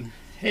 Say,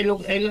 it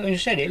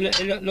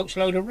looks a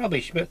load of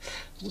rubbish, but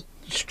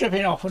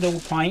stripping off with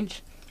all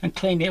paint and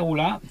clean it all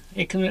up,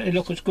 it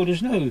look as good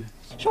as new.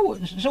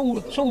 It's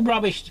all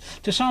rubbish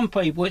to some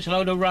people. It's a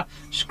load of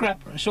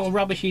scrap, sort of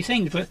rubbishy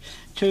things, but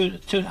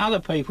to other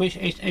people,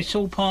 it's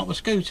all part of a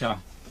scooter.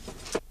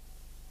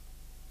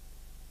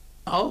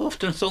 I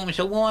often thought to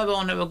myself, why have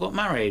I never got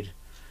married?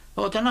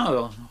 Well, I don't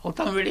know. I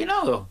don't really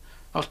know.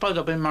 I suppose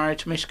I've been married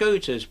to my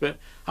scooters, but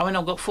I mean,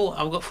 I've got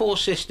 4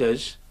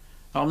 sisters.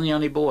 I'm the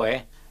only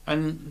boy,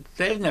 and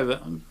they've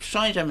never,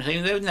 strange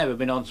everything, they've never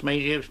been on to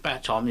me. It's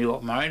about time you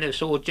got married. They've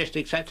sort of just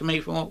accepted me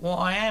for what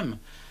I am.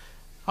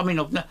 I mean,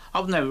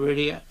 I've never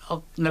really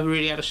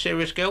had a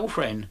serious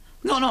girlfriend.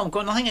 No, I've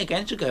got nothing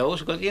against the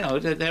girls. But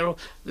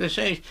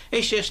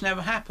it's just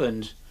never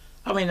happened.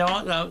 I mean,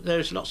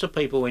 there's lots of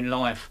people in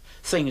life.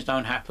 Things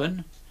don't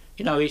happen.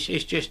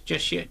 It's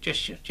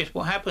just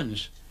what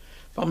happens.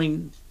 I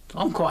mean,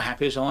 I'm quite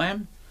happy as I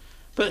am.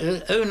 But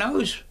who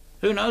knows?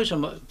 Who knows?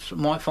 I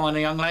might find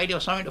a young lady or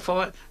something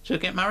to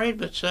get married.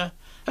 But at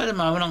the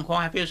moment, I'm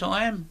quite happy as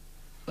I am.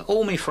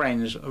 All my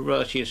friends are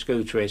virtuous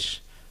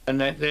scooterists,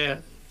 and I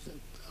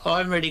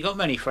haven't really got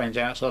many friends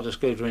outside the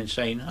scootering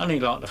scene,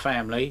 only like the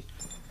family.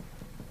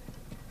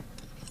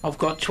 I've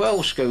got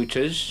 12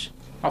 scooters.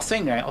 I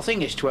think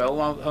it's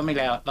 12. I mean,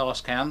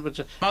 last count, but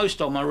most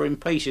of them are in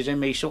pieces in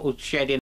me sort of shed in